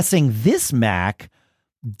I'm guessing this Mac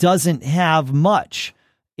doesn't have much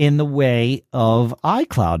in the way of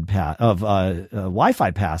iCloud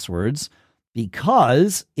Wi-Fi passwords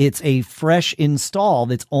because it's a fresh install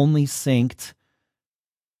that's only synced.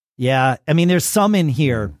 Yeah, I mean there's some in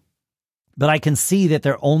here, but I can see that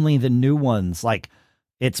they're only the new ones. Like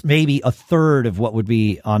it's maybe a third of what would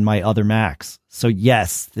be on my other Macs. So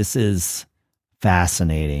yes, this is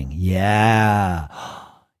fascinating. Yeah.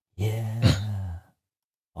 Yeah.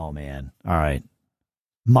 Oh man. All right.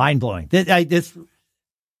 Mind blowing. I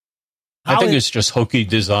think it's just hokey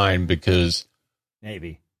design because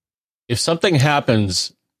maybe if something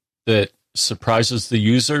happens that surprises the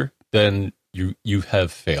user, then you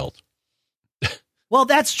have failed. Well,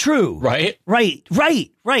 that's true. Right.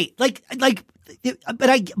 Like, but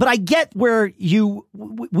I get where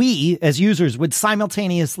we as users would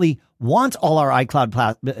simultaneously want all our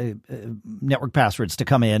iCloud network passwords to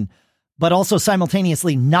come in, but also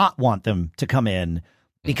simultaneously not want them to come in.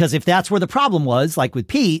 Because if that's where the problem was, like with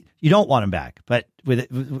Pete, you don't want him back. But with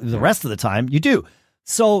the rest of the time, you do.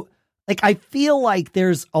 So like, I feel like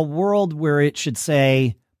there's a world where it should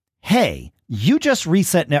say, hey, you just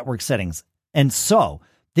reset network settings. And so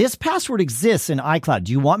this password exists in iCloud.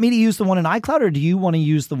 Do you want me to use the one in iCloud or do you want to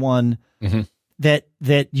use the one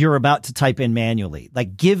that you're about to type in manually?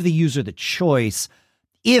 Like give the user the choice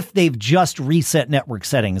if they've just reset network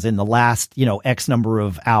settings in the last, X number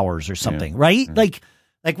of hours or something, right? Like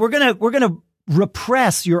we're going to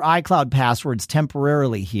repress your iCloud passwords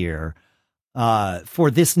temporarily here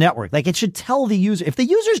for this network. Like it should tell the user, if the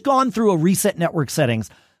user's gone through a reset network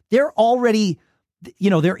settings, they're already,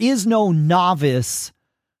 there is no novice,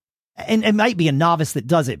 and it might be a novice that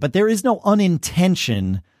does it, but there is no lack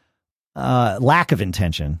of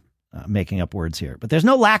intention, making up words here, but there's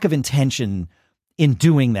no lack of intention in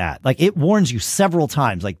doing that. Like it warns you several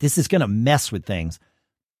times, like this is going to mess with things.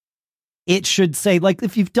 It should say, like,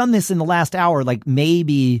 if you've done this in the last hour, like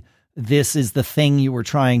maybe this is the thing you were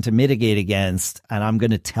trying to mitigate against, and I'm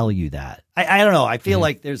going to tell you that. I don't know. I feel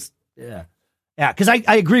like there's, because I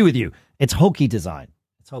agree with you. It's hokey design.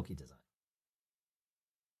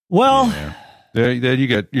 Well,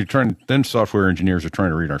 then software engineers are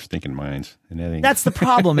trying to read our stinking minds, and that's the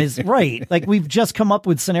problem. Is right. Like we've just come up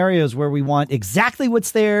with scenarios where we want exactly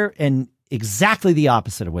what's there and exactly the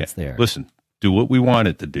opposite of what's there. Listen. Do what we want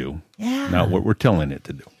it to do, not what we're telling it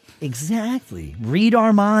to do. Exactly. Read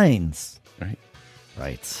our minds. Right.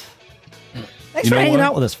 Right. Thanks for hanging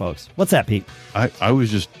out with us, folks. What's that, Pete? I was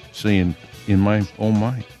just saying in my own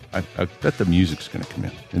mind, I bet the music's going to come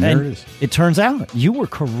in. And there it is. It turns out you were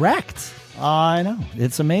correct. I know.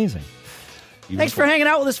 It's amazing. Thanks for hanging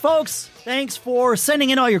out with us, folks. Thanks for sending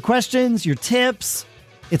in all your questions, your tips.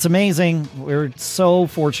 It's amazing. We're so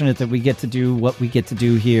fortunate that we get to do what we get to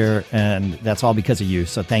do here, and that's all because of you.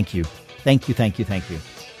 So thank you. Thank you, thank you, thank you.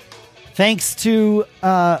 Thanks to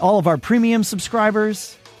all of our premium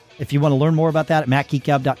subscribers. If you want to learn more about that at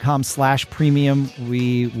macgeekgab.com/premium,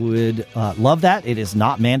 we would love that. It is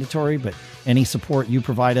not mandatory, but any support you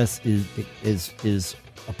provide us is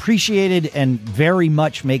appreciated and very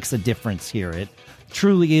much makes a difference here. It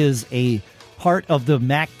truly is a part of the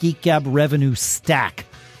Mac Geek Gab revenue stack,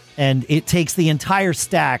 and it takes the entire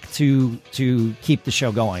stack to keep the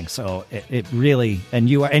show going. So it really, and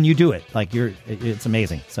you do it like it's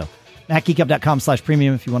amazing. So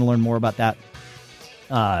macgeekup.com/premium if you want to learn more about that.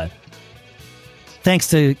 Thanks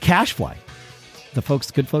to CashFly, the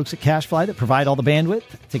good folks at CashFly that provide all the bandwidth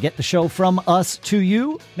to get the show from us to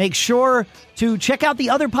you. Make sure to check out the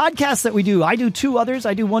other podcasts that we do. I do 2 others.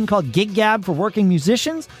 I do one called Gig Gab for working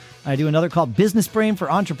musicians. I do another called Business Brain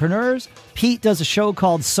for entrepreneurs. Pete does a show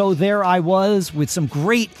called So There I Was with some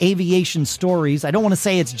great aviation stories. I don't want to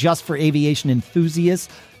say it's just for aviation enthusiasts,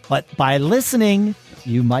 but by listening,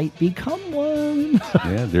 you might become one.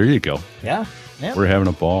 Yeah, there you go. Yeah. We're having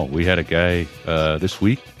a ball. We had a guy this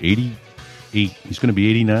week, 88. He's going to be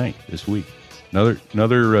 89 this week. Another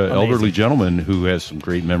elderly gentleman who has some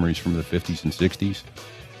great memories from the 50s and 60s.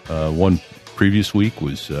 One previous week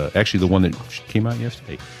was actually the one that came out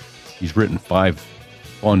yesterday. He's written 5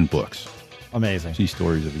 fun books. Amazing. See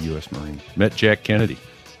stories of a U.S. Marine. Met Jack Kennedy.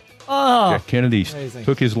 Oh, Jack Kennedy amazing.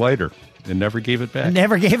 Took his lighter and never gave it back.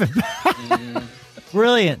 Never gave it back.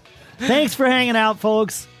 Brilliant. Thanks for hanging out,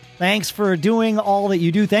 folks. Thanks for doing all that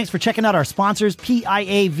you do. Thanks for checking out our sponsors,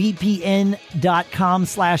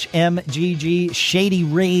 piavpn.com/MGG,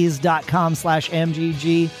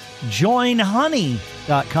 shadyrays.com/MGG,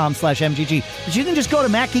 joinhoney.com/MGG. But you can just go to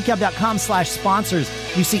macgeekup.com/sponsors.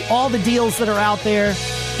 You see all the deals that are out there,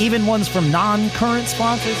 even ones from non-current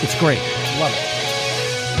sponsors. It's great. Love it.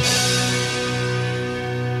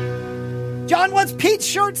 John, what's Pete's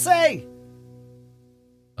shirt say?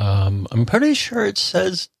 I'm pretty sure it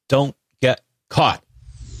says don't get caught.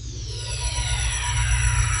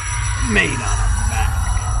 Made on a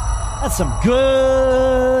Mac. That's some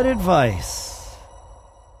good advice.